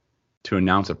scheme to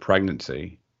announce a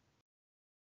pregnancy.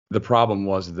 The problem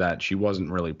was that she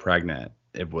wasn't really pregnant.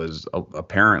 It was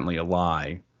apparently a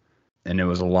lie, and it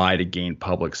was a lie to gain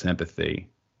public sympathy.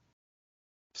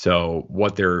 So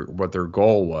what their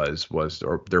goal was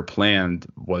or their plan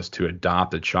was to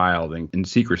adopt a child in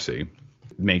secrecy,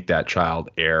 make that child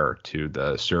heir to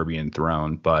the Serbian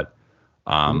throne. But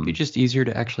would it be just easier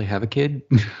to actually have a kid?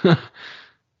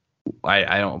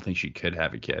 I don't think she could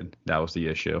have a kid. That was the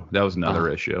issue. That was another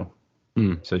issue.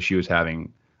 So she was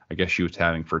having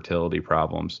fertility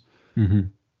problems. Mm-hmm.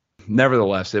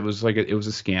 Nevertheless, it was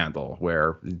a scandal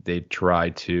where they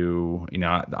tried to,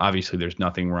 obviously there's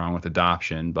nothing wrong with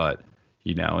adoption, but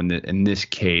in this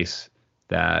case,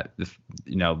 that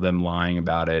them lying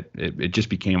about it just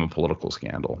became a political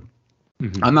scandal.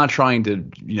 Mm-hmm. I'm not trying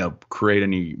to create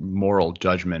any moral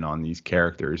judgment on these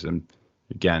characters, and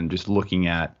again, just looking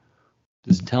at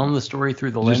just telling the story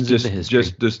through the lens of the history.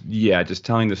 Just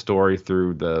telling the story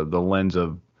through the lens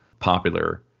of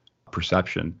popular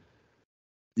perception.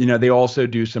 They also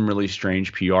do some really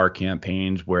strange PR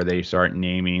campaigns where they start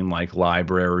naming like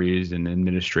libraries and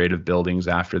administrative buildings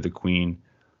after the queen.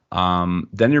 Then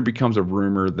there becomes a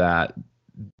rumor that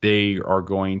they are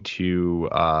going to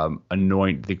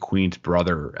anoint the queen's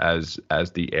brother as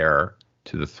the heir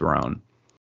to the throne.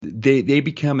 They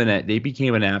became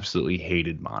an absolutely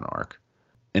hated monarch.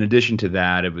 In addition to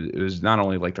that, it was not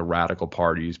only like the radical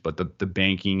parties, but the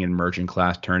banking and merchant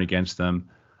class turned against them.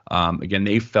 Again,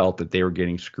 they felt that they were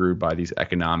getting screwed by these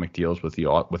economic deals with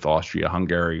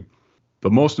Austria-Hungary.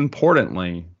 But most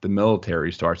importantly, the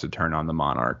military starts to turn on the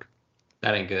monarch.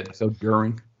 That ain't good. So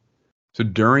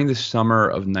during the summer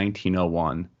of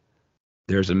 1901,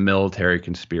 there's a military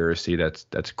conspiracy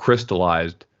that's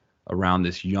crystallized around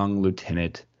this young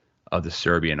lieutenant of the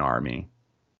Serbian army.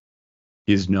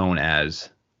 He's known as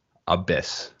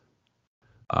Abyss.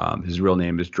 His real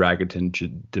name is Dragutin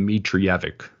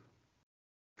Dimitrijevic.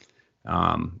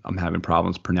 I'm having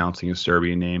problems pronouncing his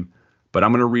Serbian name, but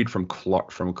I'm going to read from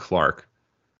Clark.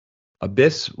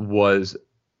 Abyss was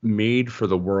made for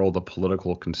the world a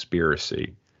political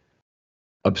conspiracy.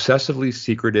 Obsessively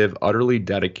secretive, utterly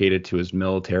dedicated to his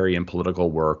military and political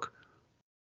work,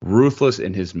 ruthless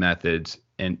in his methods,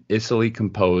 and icily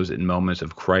composed in moments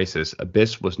of crisis,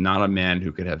 Abyss was not a man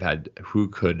who could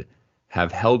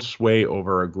have held sway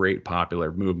over a great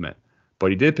popular movement, but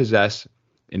he did possess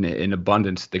in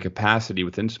abundance the capacity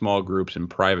within small groups and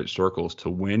private circles to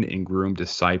win and groom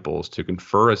disciples, to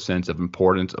confer a sense of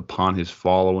importance upon his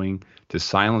following, to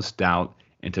silence doubt,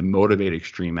 and to motivate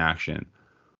extreme action.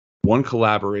 One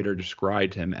collaborator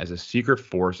described him as a secret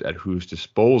force at whose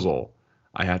disposal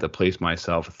I have to place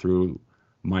myself through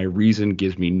my reason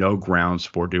gives me no grounds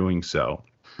for doing so.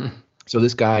 So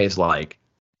this guy is like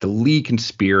the lead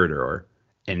conspirator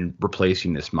in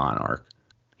replacing this monarch.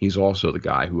 He's also the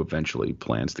guy who eventually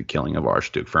plans the killing of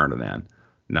Archduke Ferdinand.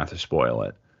 Not to spoil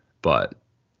it, but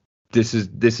this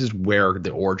is where the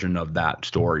origin of that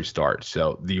story starts.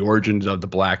 So the origins of the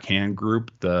Black Hand group,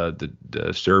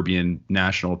 the Serbian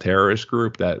national terrorist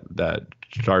group that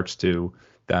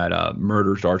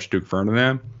murders Archduke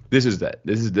Ferdinand. This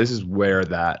is where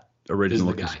that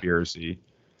original conspiracy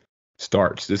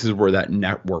starts. This is where that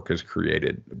network is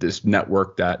created. This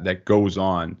network that goes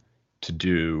on to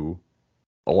do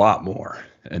a lot more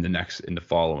in the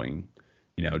following,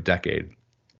 decade.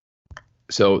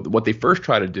 So what they first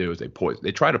try to do is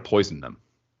they try to poison them.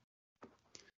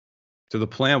 So the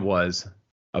plan was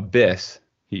Abyss.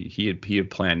 He had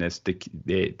planned this to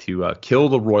kill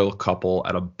the royal couple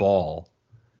at a ball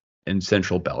in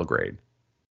central Belgrade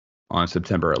on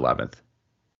September 11th,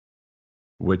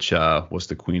 which was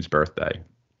the Queen's birthday.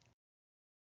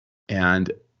 And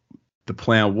the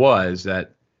plan was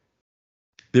that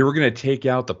they were going to take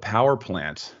out the power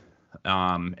plant,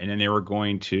 and then they were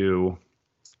going to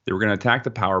attack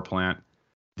the power plant,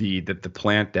 the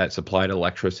plant that supplied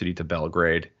electricity to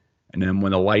Belgrade, and then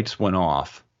when the lights went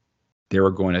off, they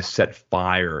were going to set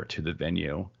fire to the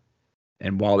venue.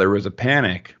 And while there was a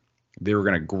panic, they were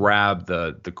going to grab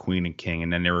the Queen and King,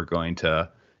 and then they were going to,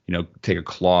 take a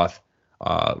cloth,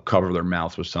 cover their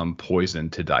mouths with some poison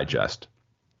to digest.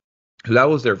 So that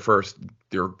was their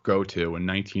go-to. In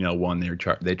 1901,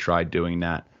 they tried doing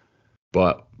that,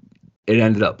 but it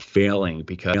ended up failing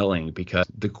because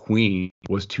the Queen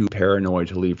was too paranoid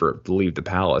to leave the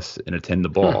palace and attend the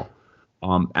ball.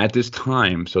 At this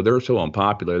time, so they're so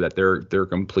unpopular that they're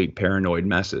complete paranoid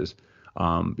messes.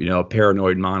 A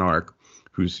paranoid monarch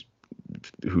who's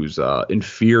in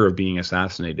fear of being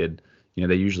assassinated.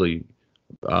 They usually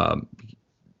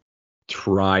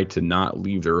try to not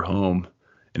leave their home,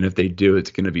 and if they do,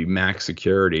 it's going to be max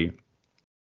security.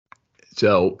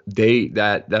 So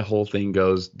that whole thing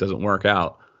doesn't work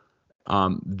out.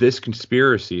 This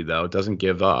conspiracy though doesn't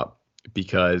give up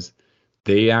because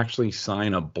they actually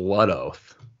sign a blood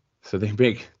oath. So they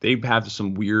have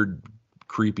some weird,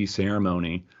 creepy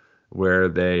ceremony where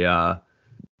they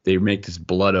make this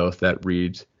blood oath that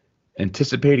reads,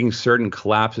 anticipating certain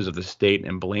collapses of the state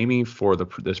and blaming for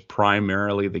this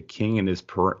primarily the king and his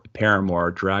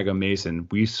paramour, Draga Mason,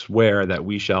 we swear that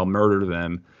we shall murder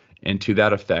them, and to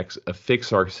that effect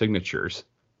affix our signatures.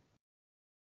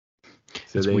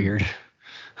 So it's weird.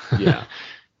 Yeah.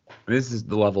 This is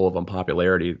the level of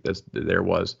unpopularity that there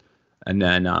was. And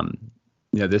then,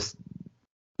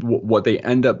 what they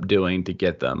end up doing to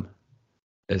get them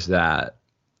is that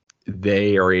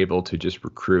they are able to just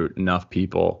recruit enough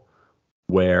people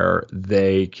where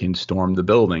they can storm the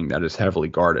building that is heavily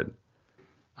guarded.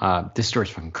 This story's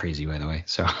fucking crazy, by the way.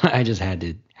 So I just had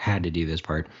to do this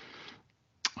part.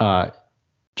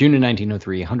 June of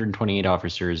 1903, 128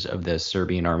 officers of the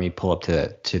Serbian army pull up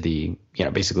to the,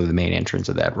 basically the main entrance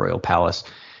of that royal palace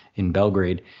in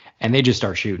Belgrade, and they just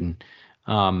start shooting.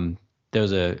 There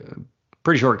was a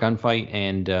pretty short gunfight,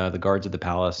 and the guards of the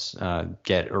palace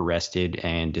get arrested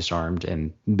and disarmed,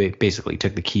 and basically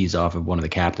took the keys off of one of the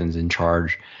captains in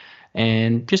charge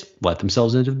and just let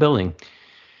themselves into the building.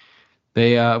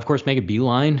 They, of course, make a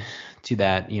beeline to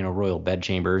that, royal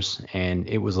bedchambers, and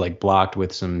it was like blocked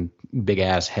with some big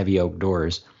ass heavy oak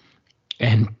doors,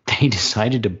 and they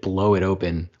decided to blow it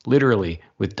open literally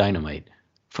with dynamite.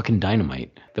 Fucking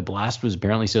dynamite. The blast was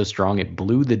apparently so strong it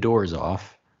blew the doors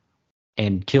off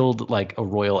and killed like a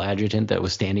royal adjutant that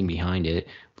was standing behind it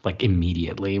like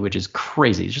immediately, which is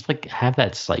crazy. Just like have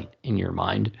that sight in your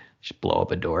mind. Just blow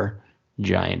up a door,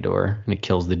 giant door, and it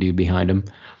kills the dude behind him.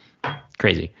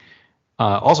 Crazy.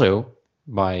 Also,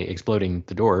 by exploding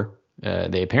the door,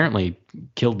 they apparently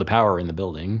killed the power in the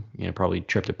building, probably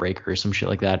tripped a breaker or some shit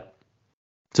like that.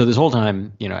 So this whole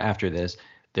time, after this,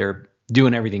 they're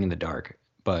doing everything in the dark,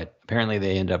 but apparently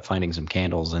they end up finding some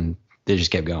candles and they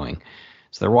just kept going.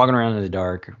 So they're walking around in the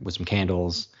dark with some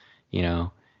candles,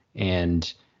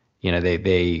 and,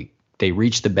 they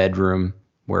reach the bedroom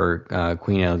where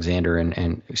King Alexander and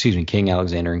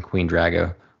Queen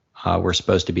Draga were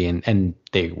supposed to be in, and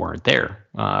they weren't there.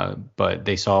 But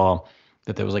they saw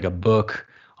that there was like a book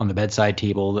on the bedside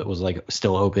table that was like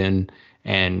still open,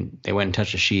 and they went and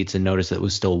touched the sheets and noticed that it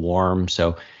was still warm.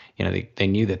 So, they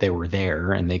knew that they were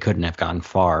there and they couldn't have gotten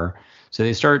far. So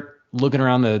they start looking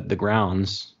around the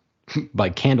grounds by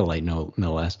candlelight, no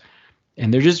less.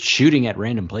 And they're just shooting at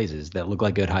random places that look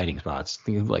like good hiding spots.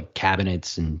 Think of like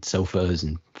cabinets and sofas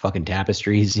and fucking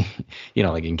tapestries,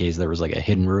 like in case there was like a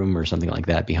hidden room or something like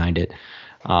that behind it.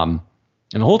 And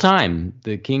the whole time,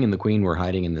 the king and the queen were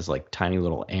hiding in this like tiny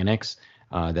little annex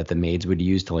that the maids would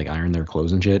use to like iron their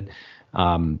clothes and shit.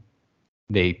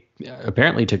 They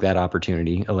apparently took that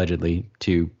opportunity, allegedly,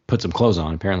 to put some clothes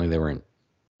on. Apparently they weren't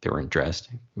dressed.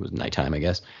 It was nighttime, I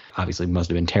guess. Obviously, must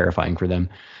have been terrifying for them.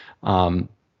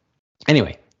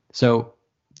 Anyway, so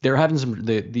they're having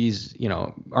these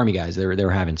army guys. They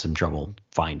were having some trouble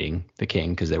finding the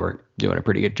king because they were doing a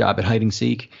pretty good job at hide and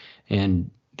seek,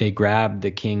 and they grab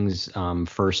the king's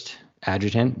first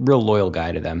adjutant, real loyal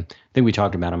guy to them. I think we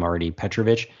talked about him already,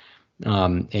 Petrovich.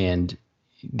 And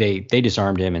they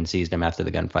disarmed him and seized him after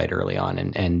the gunfight early on.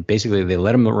 And basically they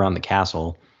led him around the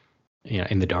castle,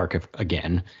 in the dark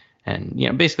again. And,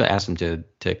 basically asked him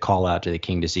to call out to the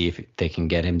king to see if they can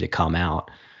get him to come out.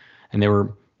 And they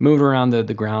were moving around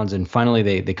the grounds, and finally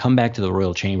they come back to the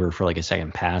royal chamber for like a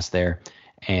second pass there.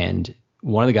 And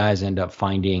one of the guys ended up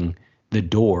finding the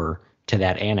door to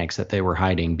that annex that they were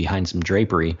hiding behind some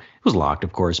drapery. It was locked,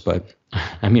 of course, but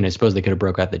I suppose they could have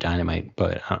broke out the dynamite,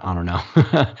 but I don't know.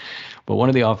 But one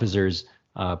of the officers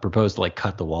proposed to like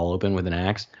cut the wall open with an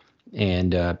axe.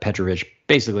 And Petrovich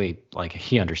basically, like,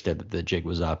 he understood that the jig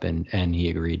was up, and he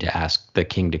agreed to ask the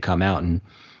king to come out. And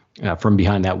from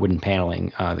behind that wooden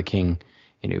paneling, the king,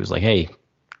 he was like, "Hey,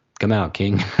 come out,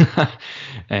 king."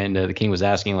 And the king was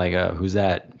asking, like, "Who's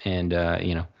that?"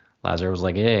 And, Lazar was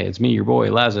like, "Hey, it's me, your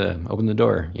boy, Lazar. Open the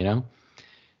door,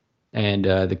 And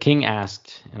the king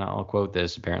asked, and I'll quote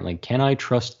this apparently, "Can I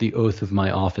trust the oath of my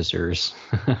officers?"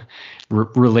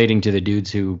 Relating to the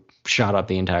dudes who shot up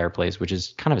the entire place, which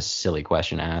is kind of a silly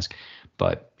question to ask.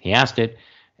 But he asked it,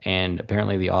 and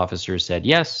apparently the officers said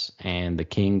yes, and the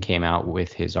king came out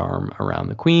with his arm around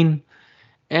the queen,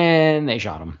 and they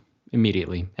shot him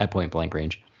immediately at point blank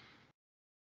range.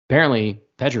 Apparently,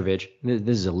 Petrovich,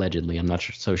 this is allegedly, I'm not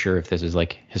so sure if this is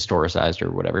like historicized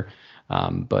or whatever,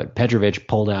 but Petrovich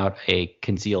pulled out a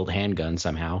concealed handgun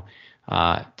somehow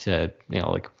to,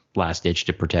 like last ditch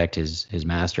to protect his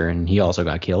master, and he also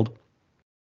got killed.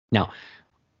 Now,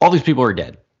 all these people are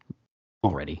dead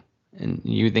already, and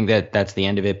you think that that's the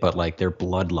end of it, but like their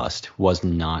bloodlust was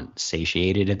not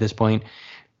satiated at this point.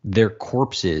 Their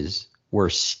corpses were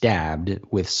stabbed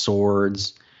with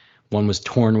swords. One was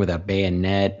torn with a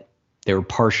bayonet. They were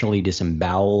partially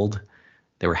disemboweled.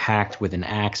 They were hacked with an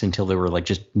axe until they were like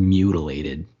just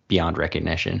mutilated beyond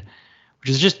recognition, which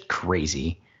is just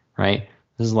crazy, right?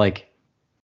 This is like,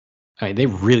 they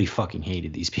really fucking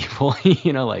hated these people,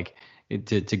 like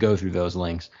to go through those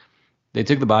lengths. They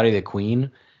took the body of the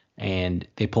queen and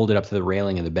they pulled it up to the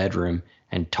railing of the bedroom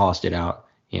and tossed it out,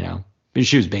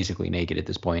 she was basically naked at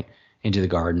this point, into the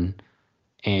garden.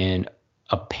 And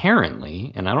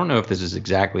apparently, and I don't know if this is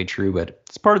exactly true, but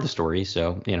it's part of the story,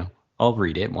 so, I'll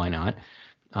read it. Why not?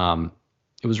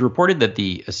 It was reported that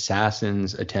the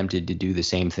assassins attempted to do the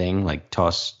same thing, like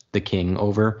toss the king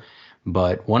over,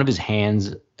 but one of his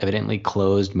hands evidently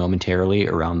closed momentarily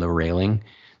around the railing.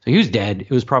 So he was dead.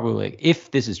 It was probably like,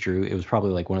 if this is true, it was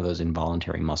probably like one of those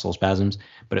involuntary muscle spasms,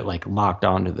 but it like locked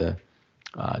onto the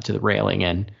to the railing,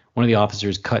 and one of the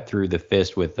officers cut through the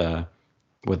fist with a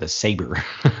saber.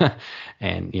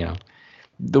 And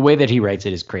the way that he writes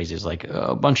it is crazy. It's like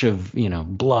a bunch of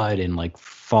blood and like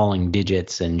falling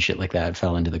digits and shit like that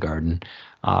fell into the garden.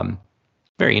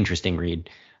 Very interesting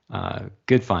read.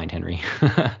 Good find, Henry.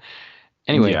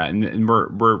 Anyway, yeah, and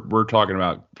we're talking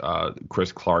about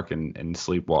Chris Clark and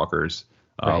Sleepwalkers.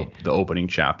 Right. The opening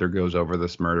chapter goes over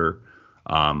this murder,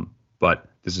 but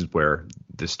this is where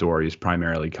the story is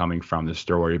primarily coming from, the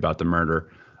story about the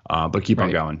murder. But keep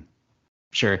on going.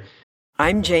 Sure.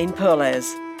 I'm Jane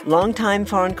Perlez, longtime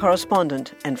foreign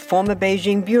correspondent and former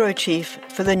Beijing bureau chief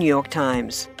for the New York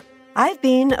Times. I've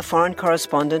been a foreign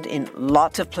correspondent in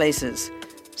lots of places: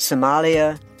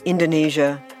 Somalia,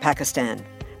 Indonesia, Pakistan.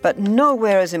 But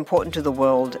nowhere as important to the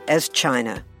world as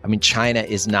China. I mean, China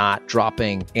is not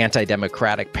dropping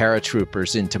anti-democratic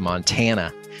paratroopers into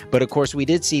Montana. But of course, we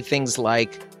did see things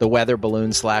like the weather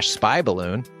balloon / spy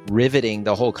balloon riveting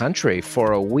the whole country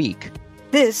for a week.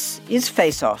 This is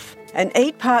Face Off, an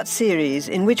 8-part series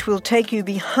in which we'll take you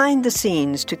behind the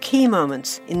scenes to key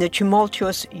moments in the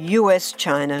tumultuous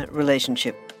U.S.-China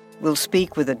relationship. We'll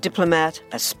speak with a diplomat,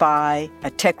 a spy, a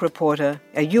tech reporter,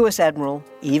 a U.S. admiral,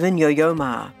 even Yo-Yo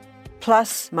Ma.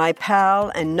 Plus, my pal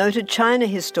and noted China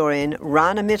historian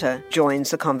Rana Mitter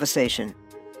joins the conversation.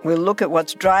 We'll look at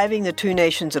what's driving the two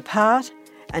nations apart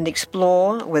and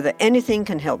explore whether anything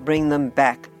can help bring them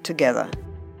back together.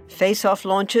 Face Off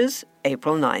launches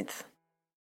April 9th.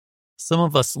 Some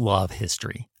of us love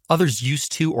history. Others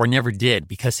used to or never did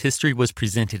because history was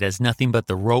presented as nothing but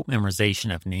the rote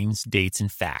memorization of names, dates,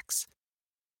 and facts.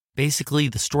 Basically,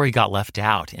 the story got left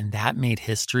out, and that made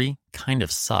history kind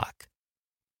of suck.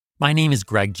 My name is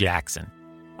Greg Jackson.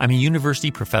 I'm a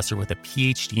university professor with a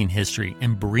PhD in history,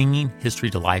 and bringing history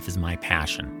to life is my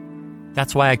passion.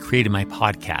 That's why I created my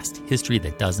podcast, History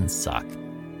That Doesn't Suck.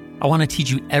 I want to teach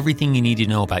you everything you need to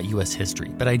know about U.S. history,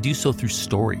 but I do so through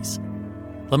stories.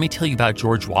 Let me tell you about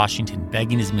George Washington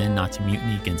begging his men not to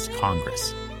mutiny against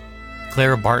Congress,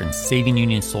 Clara Barton saving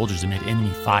Union soldiers amid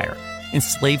enemy fire,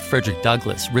 enslaved Frederick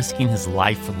Douglass risking his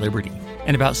life for liberty,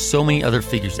 and about so many other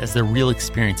figures as their real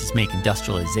experiences make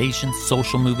industrialization,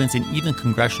 social movements, and even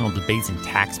congressional debates and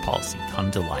tax policy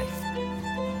come to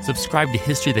life. Subscribe to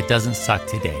History That Doesn't Suck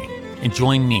today, and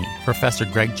join me, Professor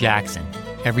Greg Jackson,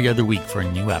 every other week for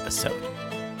a new episode,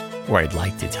 where I'd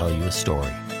like to tell you a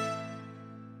story.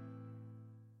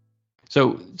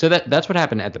 So that's what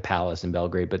happened at the palace in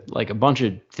Belgrade, but like a bunch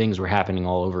of things were happening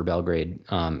all over Belgrade,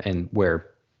 and where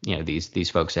these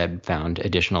folks had found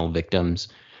additional victims,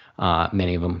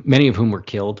 many of whom were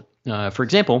killed. For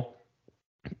example,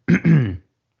 the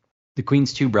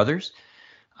Queen's two brothers,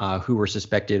 who were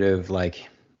suspected of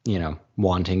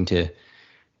wanting to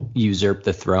usurp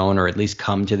the throne or at least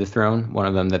come to the throne. One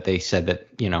of them that they said that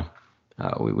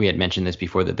we had mentioned this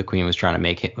before, that the Queen was trying to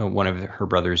make one of her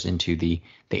brothers into the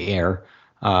heir.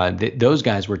 Those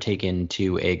guys were taken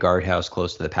to a guardhouse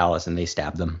close to the palace, and they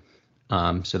stabbed them.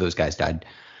 So those guys died.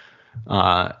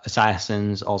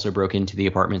 Assassins also broke into the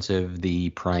apartments of the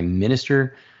Prime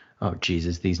Minister. Oh,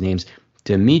 Jesus, these names.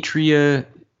 Dmitria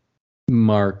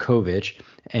Markovich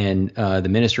and the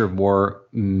Minister of War,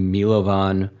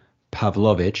 Milovan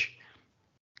Pavlovich.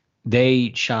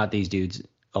 They shot these dudes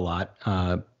a lot.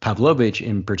 Pavlovich,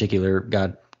 in particular,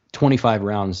 got 25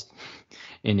 rounds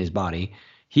in his body.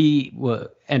 He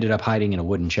ended up hiding in a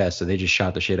wooden chest, so they just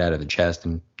shot the shit out of the chest,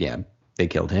 and yeah, they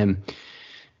killed him.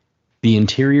 The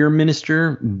Interior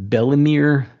Minister,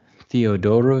 Belimir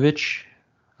Theodorovich,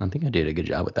 I think I did a good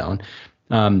job with that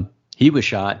one. He was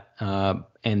shot,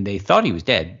 and they thought he was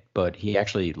dead, but he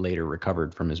actually later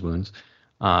recovered from his wounds.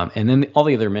 And then all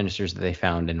the other ministers that they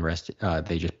found and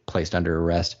they just placed under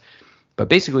arrest. But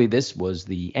basically, this was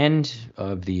the end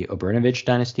of the Obrenović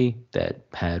dynasty that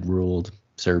had ruled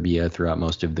Serbia throughout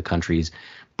most of the country's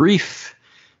brief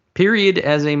period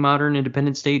as a modern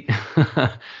independent state.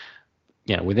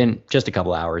 Within just a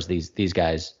couple hours, these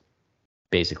guys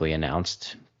basically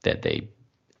announced that they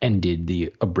ended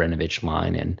the Obrenović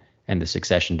line and the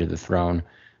succession to the throne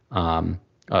of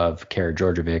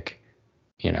Karađorđević,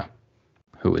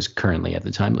 who was currently at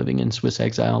the time living in Swiss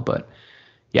exile. But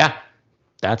yeah,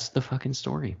 that's the fucking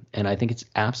story. And I think it's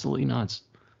absolutely nuts.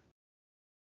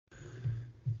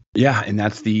 Yeah, and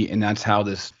that's how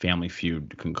this family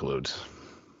feud concludes,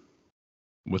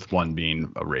 with one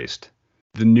being erased.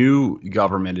 The new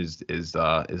government is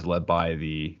led by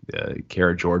the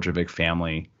Karađorđević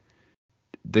family.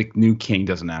 The new king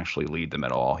doesn't actually lead them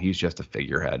at all. He's just a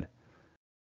figurehead.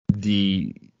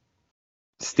 The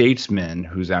statesman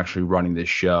who's actually running this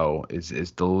show is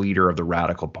the leader of the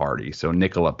Radical Party, so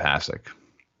Nikola Pasic.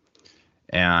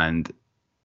 And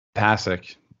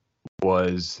Pasic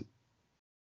was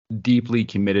deeply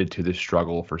committed to the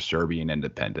struggle for Serbian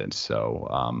independence.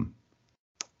 So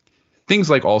things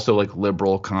like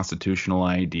liberal constitutional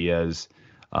ideas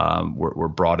were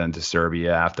brought into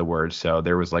Serbia afterwards. So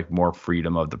there was more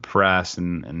freedom of the press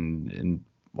and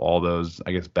all those,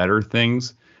 I guess, better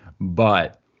things.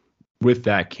 But with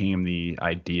that came the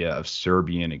idea of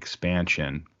Serbian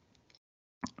expansion,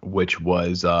 which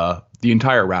was the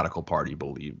entire Radical Party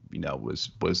was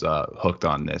hooked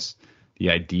on this, the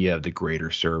idea of the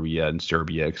Greater Serbia and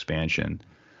Serbia expansion.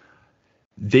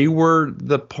 They were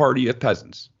the party of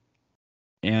peasants,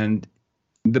 and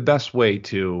the best way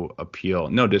to appeal,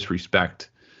 no disrespect,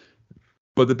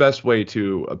 but the best way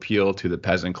to appeal to the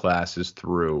peasant class is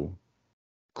through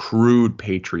crude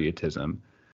patriotism.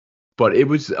 But it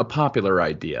was a popular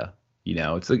idea.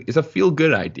 It's a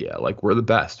feel-good idea. We're the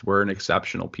best. We're an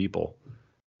exceptional people.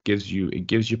 It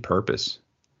gives you purpose.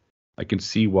 I can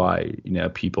see why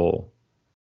people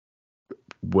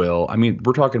will. I mean,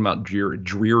 we're talking about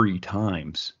dreary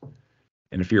times,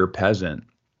 and if you're a peasant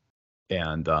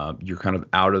and you're kind of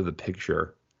out of the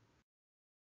picture,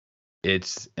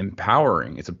 it's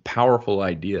empowering. It's a powerful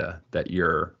idea that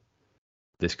you're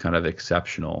this kind of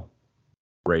exceptional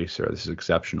race, or this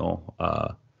exceptional.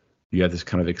 You have this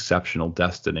kind of exceptional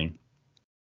destiny.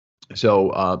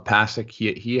 So Pasic,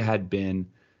 he had been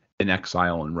in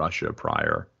exile in Russia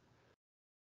prior.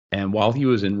 And while he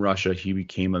was in Russia, he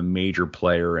became a major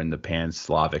player in the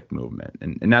Pan-Slavic movement.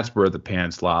 And that's where the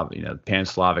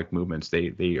Pan-Slavic movements,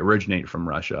 they originate from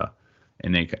Russia,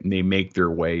 and they make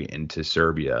their way into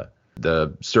Serbia.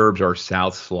 The Serbs are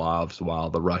South Slavs, while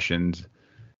the Russians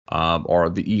are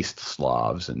the East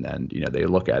Slavs. And then, they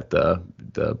look at the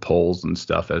Poles and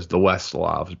stuff as the West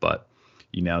Slavs. But,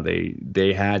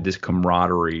 they had this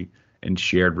camaraderie and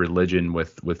shared religion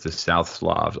with the South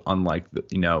Slavs, unlike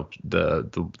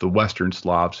the Western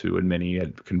Slavs, who many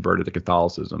had converted to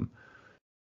Catholicism.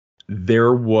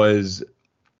 There was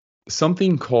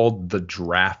something called the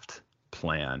Draft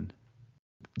Plan,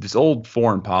 this old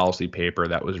foreign policy paper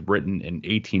that was written in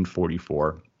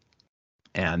 1844,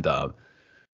 and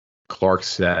Clark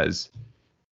says,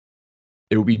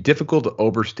 it would be difficult to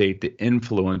overstate the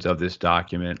influence of this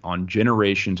document on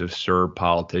generations of Serb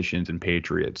politicians and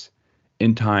patriots.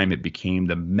 In time, it became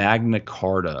the Magna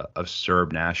Carta of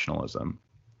Serb nationalism.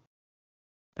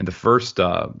 And the first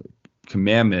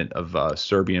commandment of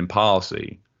Serbian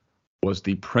policy was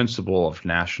the principle of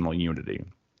national unity,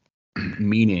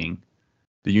 meaning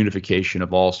the unification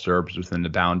of all Serbs within the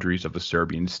boundaries of a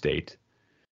Serbian state,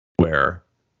 where,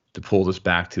 to pull this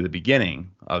back to the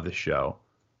beginning of the show,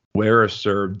 where a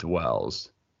Serb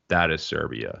dwells, that is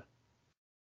Serbia.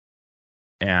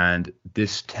 And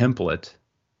this template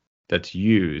that's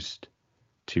used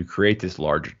to create this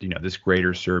larger, this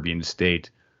greater Serbian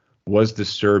state was the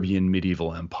Serbian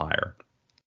medieval empire,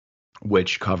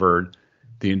 which covered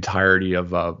the entirety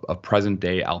of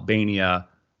present-day Albania,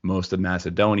 most of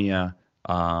Macedonia,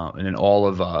 and then all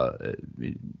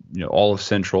of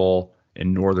central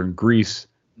and northern Greece.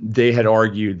 They had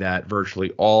argued that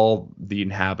virtually all the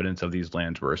inhabitants of these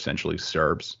lands were essentially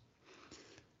Serbs.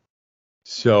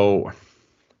 So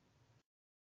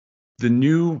the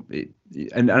new,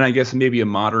 and I guess maybe a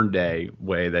modern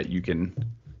way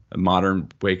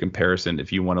comparison,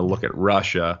 if you want to look at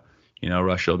Russia,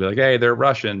 Russia will be like, hey, they're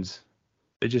Russians.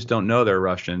 They just don't know they're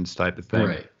Russians, type of thing.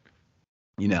 Right.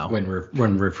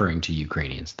 When referring to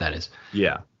Ukrainians, that is.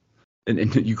 Yeah.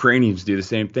 And Ukrainians do the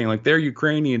same thing. Like, they're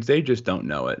Ukrainians, they just don't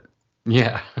know it.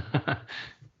 Yeah.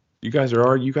 You guys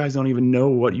don't even know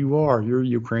what you are. You're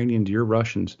Ukrainians, you're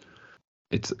Russians.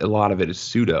 It's a lot of it is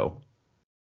pseudo.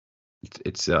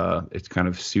 It's kind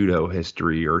of pseudo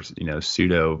history or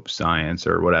pseudo science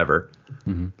or whatever.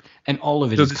 Mm-hmm. And all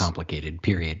of it is complicated.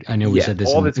 Period. I know we said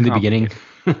this in the beginning.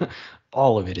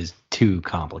 All of it is too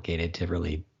complicated to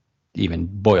really even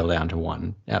boil down to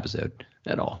one episode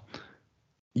at all.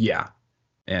 Yeah.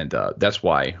 And that's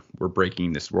why we're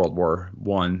breaking this World War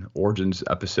I origins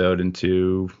episode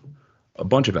into a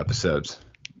bunch of episodes,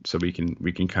 so we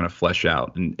can kind of flesh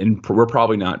out. And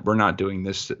we're not doing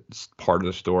this part of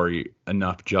the story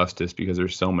enough justice, because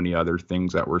there's so many other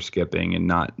things that we're skipping and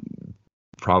not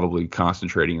probably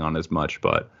concentrating on as much.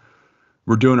 But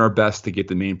we're doing our best to get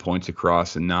the main points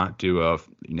across and not do a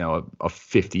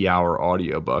 50-hour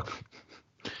audiobook.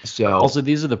 So also,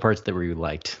 these are the parts that we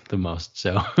liked the most.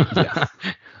 So yeah,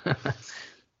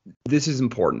 this is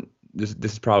important. This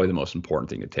is probably the most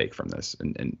important thing to take from this,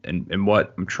 and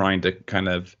what I'm trying to kind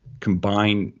of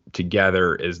combine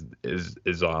together is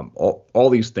all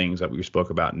these things that we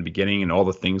spoke about in the beginning, and all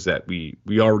the things that we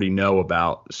already know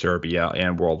about Serbia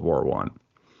and World War I.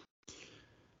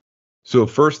 So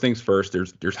first things first,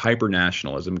 there's hyper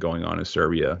nationalism going on in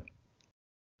Serbia,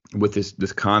 with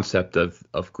this concept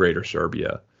of Greater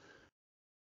Serbia.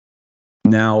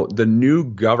 Now, the new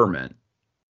government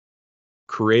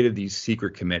created these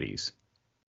secret committees,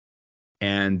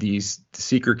 and these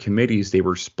secret committees, they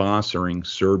were sponsoring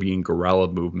Serbian guerrilla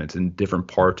movements in different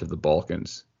parts of the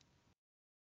Balkans.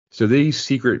 So these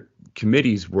secret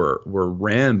committees were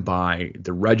ran by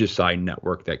the regicide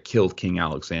network that killed King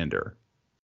Alexander,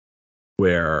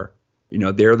 where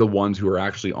they're the ones who are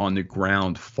actually on the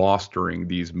ground fostering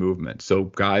these movements. So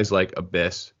guys like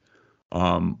Abyss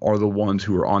are the ones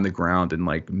who are on the ground and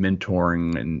like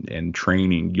mentoring and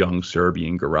training young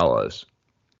Serbian guerrillas.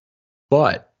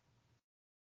 But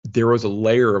there was a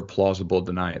layer of plausible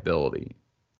deniability.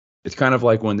 It's kind of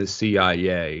like when the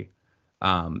CIA,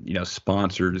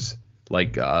 sponsors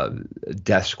like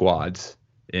death squads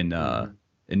in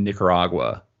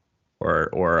Nicaragua,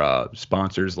 or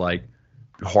sponsors like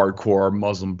hardcore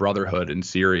Muslim Brotherhood in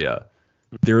Syria.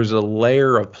 There's a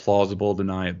layer of plausible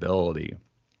deniability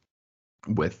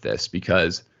with this,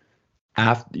 because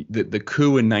after the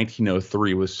coup in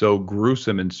 1903 was so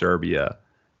gruesome in Serbia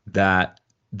that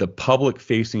the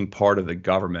public-facing part of the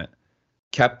government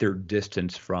kept their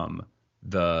distance from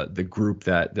the group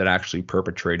that actually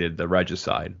perpetrated the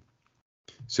regicide.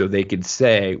 So they could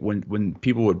say, when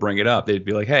people would bring it up, they'd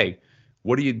be like, hey,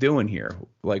 what are you doing here?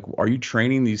 Like, are you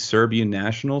training these Serbian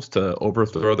nationals to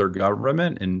overthrow their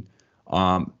government? And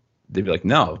they'd be like,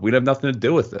 no, we have nothing to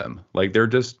do with them. Like, they're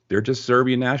just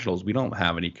Serbian nationals. We don't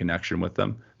have any connection with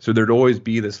them. So there'd always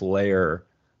be this layer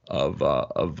of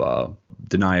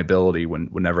deniability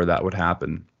whenever that would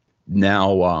happen.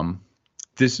 Now,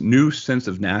 this new sense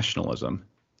of nationalism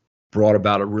brought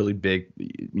about a really big,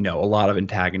 a lot of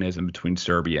antagonism between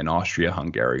Serbia and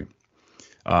Austria-Hungary.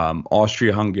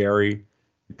 Austria-Hungary,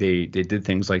 they did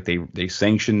things like they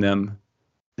sanctioned them.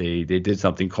 They did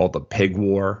something called the Pig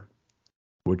War,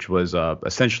 which was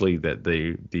essentially that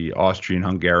the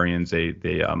Austrian-Hungarians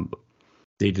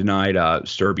they denied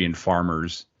Serbian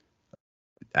farmers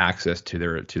access to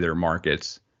their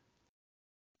markets.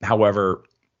 However,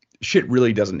 shit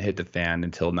really doesn't hit the fan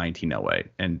until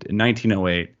 1908. And in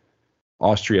 1908,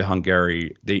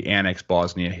 Austria-Hungary, they annexed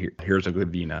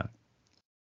Bosnia-Herzegovina.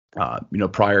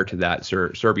 Prior to that,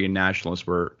 Serbian nationalists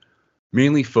were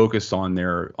mainly focused on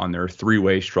their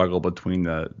three-way struggle between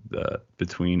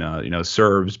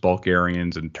Serbs,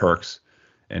 Bulgarians, and Turks,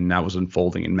 and that was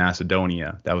unfolding in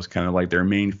Macedonia. That was kind of like their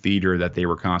main theater that they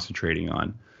were concentrating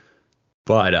on.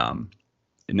 But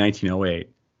in 1908,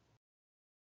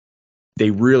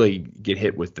 they really get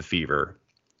hit with the fever.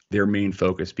 Their main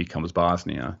focus becomes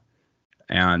Bosnia.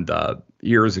 And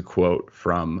here is a quote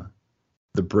from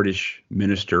the British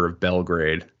minister of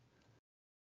Belgrade.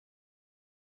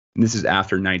 And this is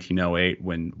after 1908,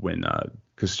 when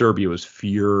because Serbia was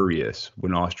furious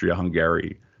when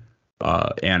Austria-Hungary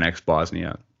annexed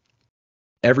Bosnia.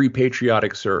 Every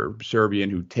patriotic Serbian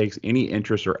who takes any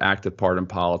interest or active part in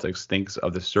politics thinks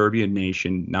of the Serbian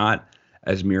nation not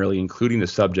as merely including the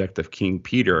subject of King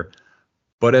Peter,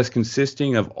 but as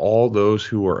consisting of all those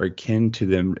who are akin to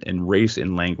them in race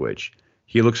and language.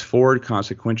 He looks forward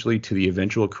consequentially to the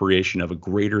eventual creation of a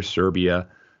greater Serbia,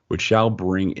 which shall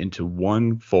bring into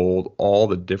one fold all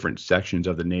the different sections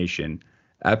of the nation,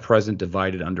 at present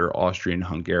divided under Austrian,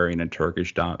 Hungarian, and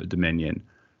Turkish dominion.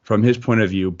 From his point of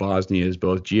view, Bosnia is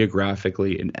both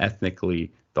geographically and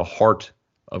ethnically the heart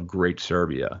of Great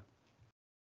Serbia.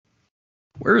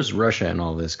 Where is Russia in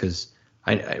all this? Because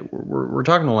we're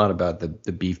talking a lot about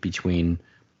the beef between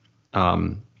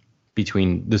the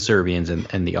Serbians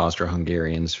and the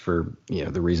Austro-Hungarians for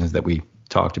the reasons that we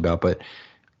talked about. But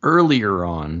earlier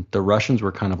on, the Russians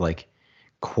were kind of like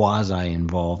quasi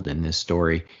involved in this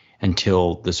story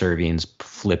until the Serbians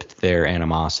flipped their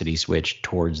animosity switch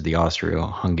towards the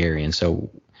Austro-Hungarians.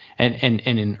 So, and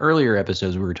in earlier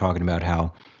episodes, we were talking about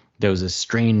how there was a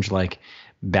strange like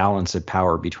balance of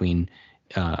power between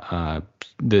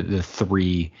the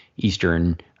three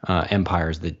Eastern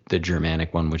empires, the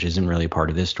Germanic one, which isn't really part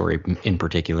of this story in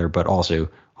particular, but also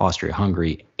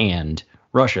Austria-Hungary and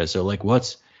Russia. So like,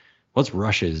 what's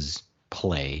Russia's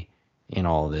play in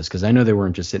all of this? Because I know they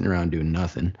weren't just sitting around doing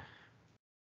nothing.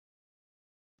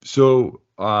 So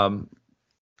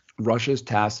Russia's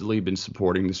tacitly been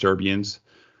supporting the Serbians.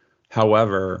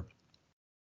 However,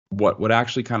 what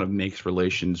actually kind of makes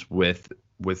relations with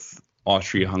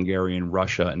Austria-Hungary and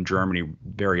Russia and Germany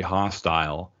very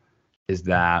hostile is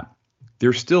that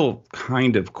they're still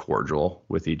kind of cordial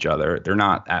with each other. They're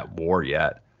not at war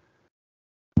yet.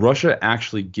 Russia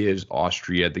actually gives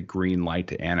Austria the green light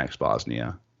to annex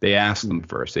Bosnia. They asked them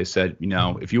first. They said,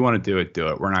 if you want to do it, do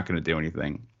it. We're not going to do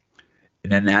anything.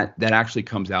 And then that actually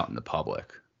comes out in the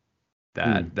public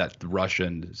that the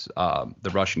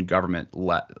Russian government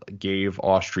gave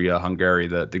Austria-Hungary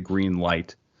the green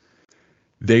light.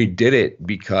 They did it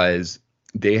because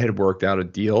they had worked out a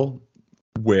deal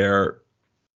where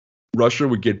Russia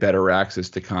would get better access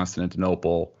to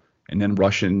Constantinople, and then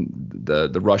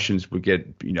the Russians would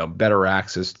get better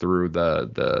access through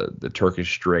the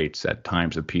Turkish Straits at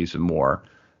times of peace and war.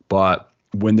 But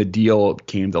when the deal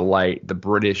came to light, the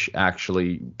British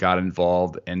actually got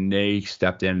involved and they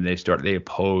stepped in and they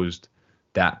opposed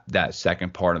that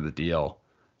second part of the deal.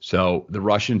 So the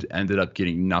Russians ended up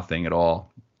getting nothing at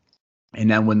all. And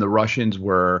then when the Russians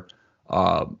were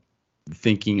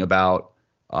thinking about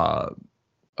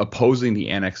opposing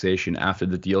the annexation after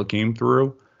the deal came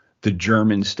through, the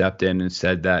Germans stepped in and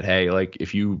said that, hey, like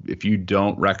if you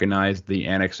don't recognize the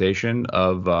annexation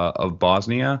of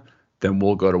Bosnia, then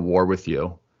we'll go to war with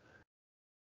you.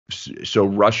 So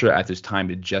Russia at this time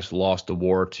had just lost the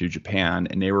war to Japan,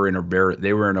 and they were in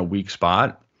a weak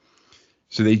spot.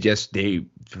 So they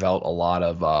felt a lot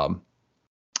of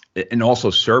and also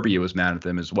Serbia was mad at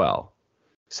them as well.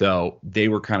 So they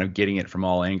were kind of getting it from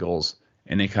all angles,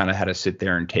 and they kind of had to sit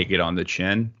there and take it on the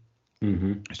chin.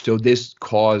 Mm-hmm. So this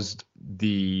caused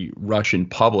the Russian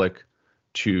public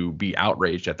to be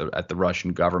outraged at the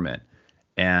Russian government,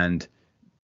 and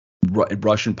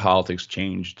Russian politics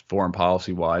changed foreign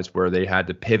policy wise, where they had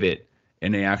to pivot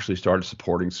and they actually started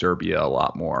supporting Serbia a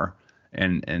lot more,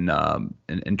 and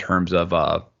in terms of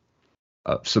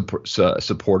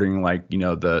supporting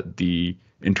the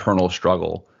internal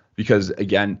struggle, because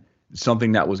again,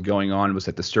 something that was going on was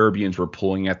that the Serbians were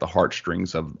pulling at the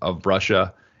heartstrings of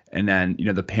Russia, and then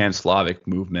the Pan-Slavic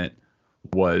movement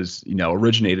was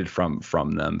originated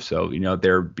from them. So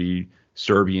there'd be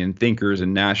Serbian thinkers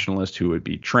and nationalists who would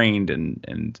be trained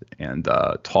and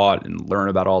taught and learn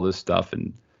about all this stuff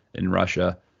in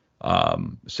Russia.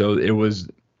 So it was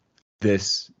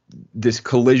this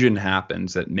collision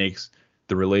happens that makes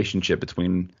the relationship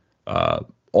between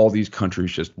all these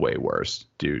countries just way worse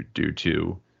due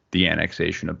to the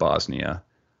annexation of Bosnia.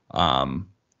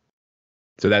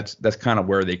 So that's kind of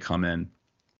where they come in.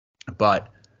 But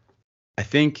I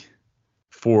think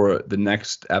for the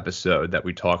next episode that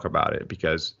we talk about it,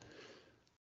 because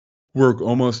we're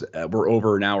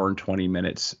over an hour and 20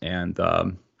 minutes, and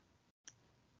I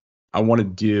want to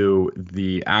do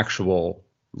the actual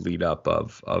lead up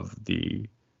of the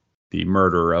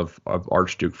murder of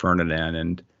Archduke Ferdinand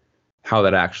and how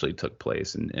that actually took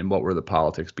place and what were the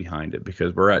politics behind it,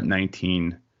 because we're at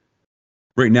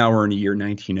right now we're in the year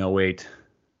 1908.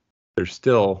 There's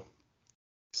still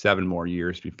 7 more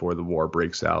years before the war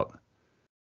breaks out.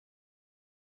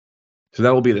 So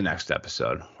that will be the next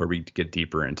episode where we get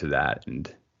deeper into that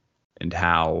and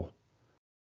how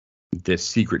this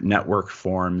secret network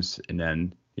forms, and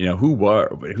then, you know, who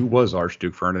was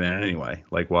Archduke Ferdinand anyway?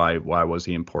 Like, why was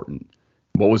he important?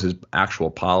 What was his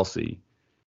actual policy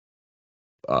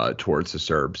towards the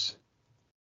Serbs?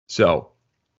 So,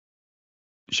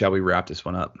 shall we wrap this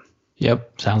one up?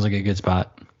 Yep, sounds like a good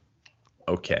spot.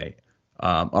 Okay.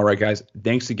 All right, guys.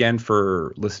 Thanks again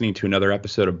for listening to another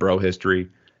episode of Bro History.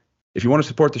 If you want to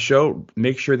support the show,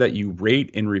 make sure that you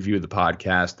rate and review the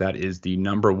podcast. That is the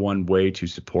number one way to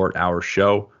support our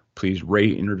show. Please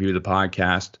rate and review the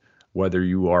podcast, whether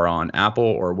you are on Apple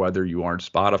or whether you are on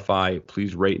Spotify.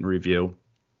 Please rate and review.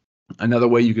 Another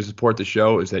way you can support the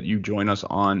show is that you join us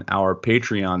on our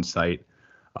Patreon site.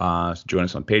 So join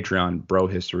us on Patreon,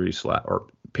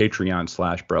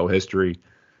 Patreon/Bro History.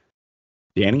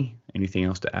 Danny, anything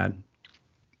else to add?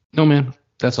 No, man.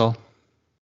 That's all.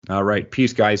 All right.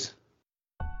 Peace, guys.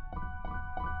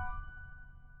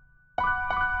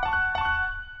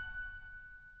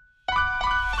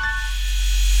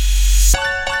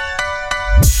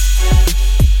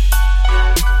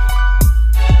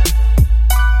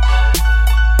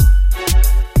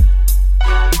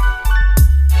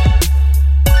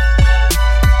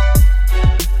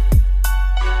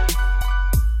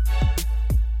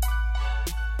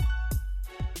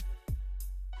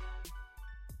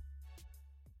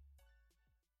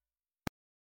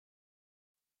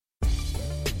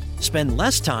 Spend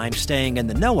less time staying in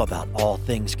the know about all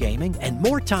things gaming and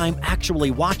more time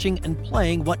actually watching and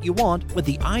playing what you want with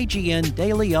the IGN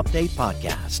Daily Update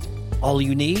podcast. All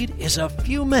you need is a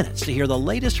few minutes to hear the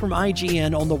latest from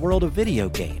IGN on the world of video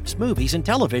games, movies, and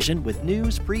television with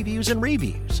news, previews, and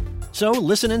reviews. So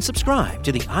listen and subscribe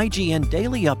to the IGN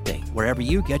Daily Update wherever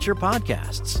you get your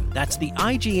podcasts. That's the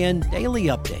IGN Daily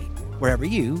Update, wherever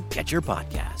you get your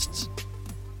podcasts.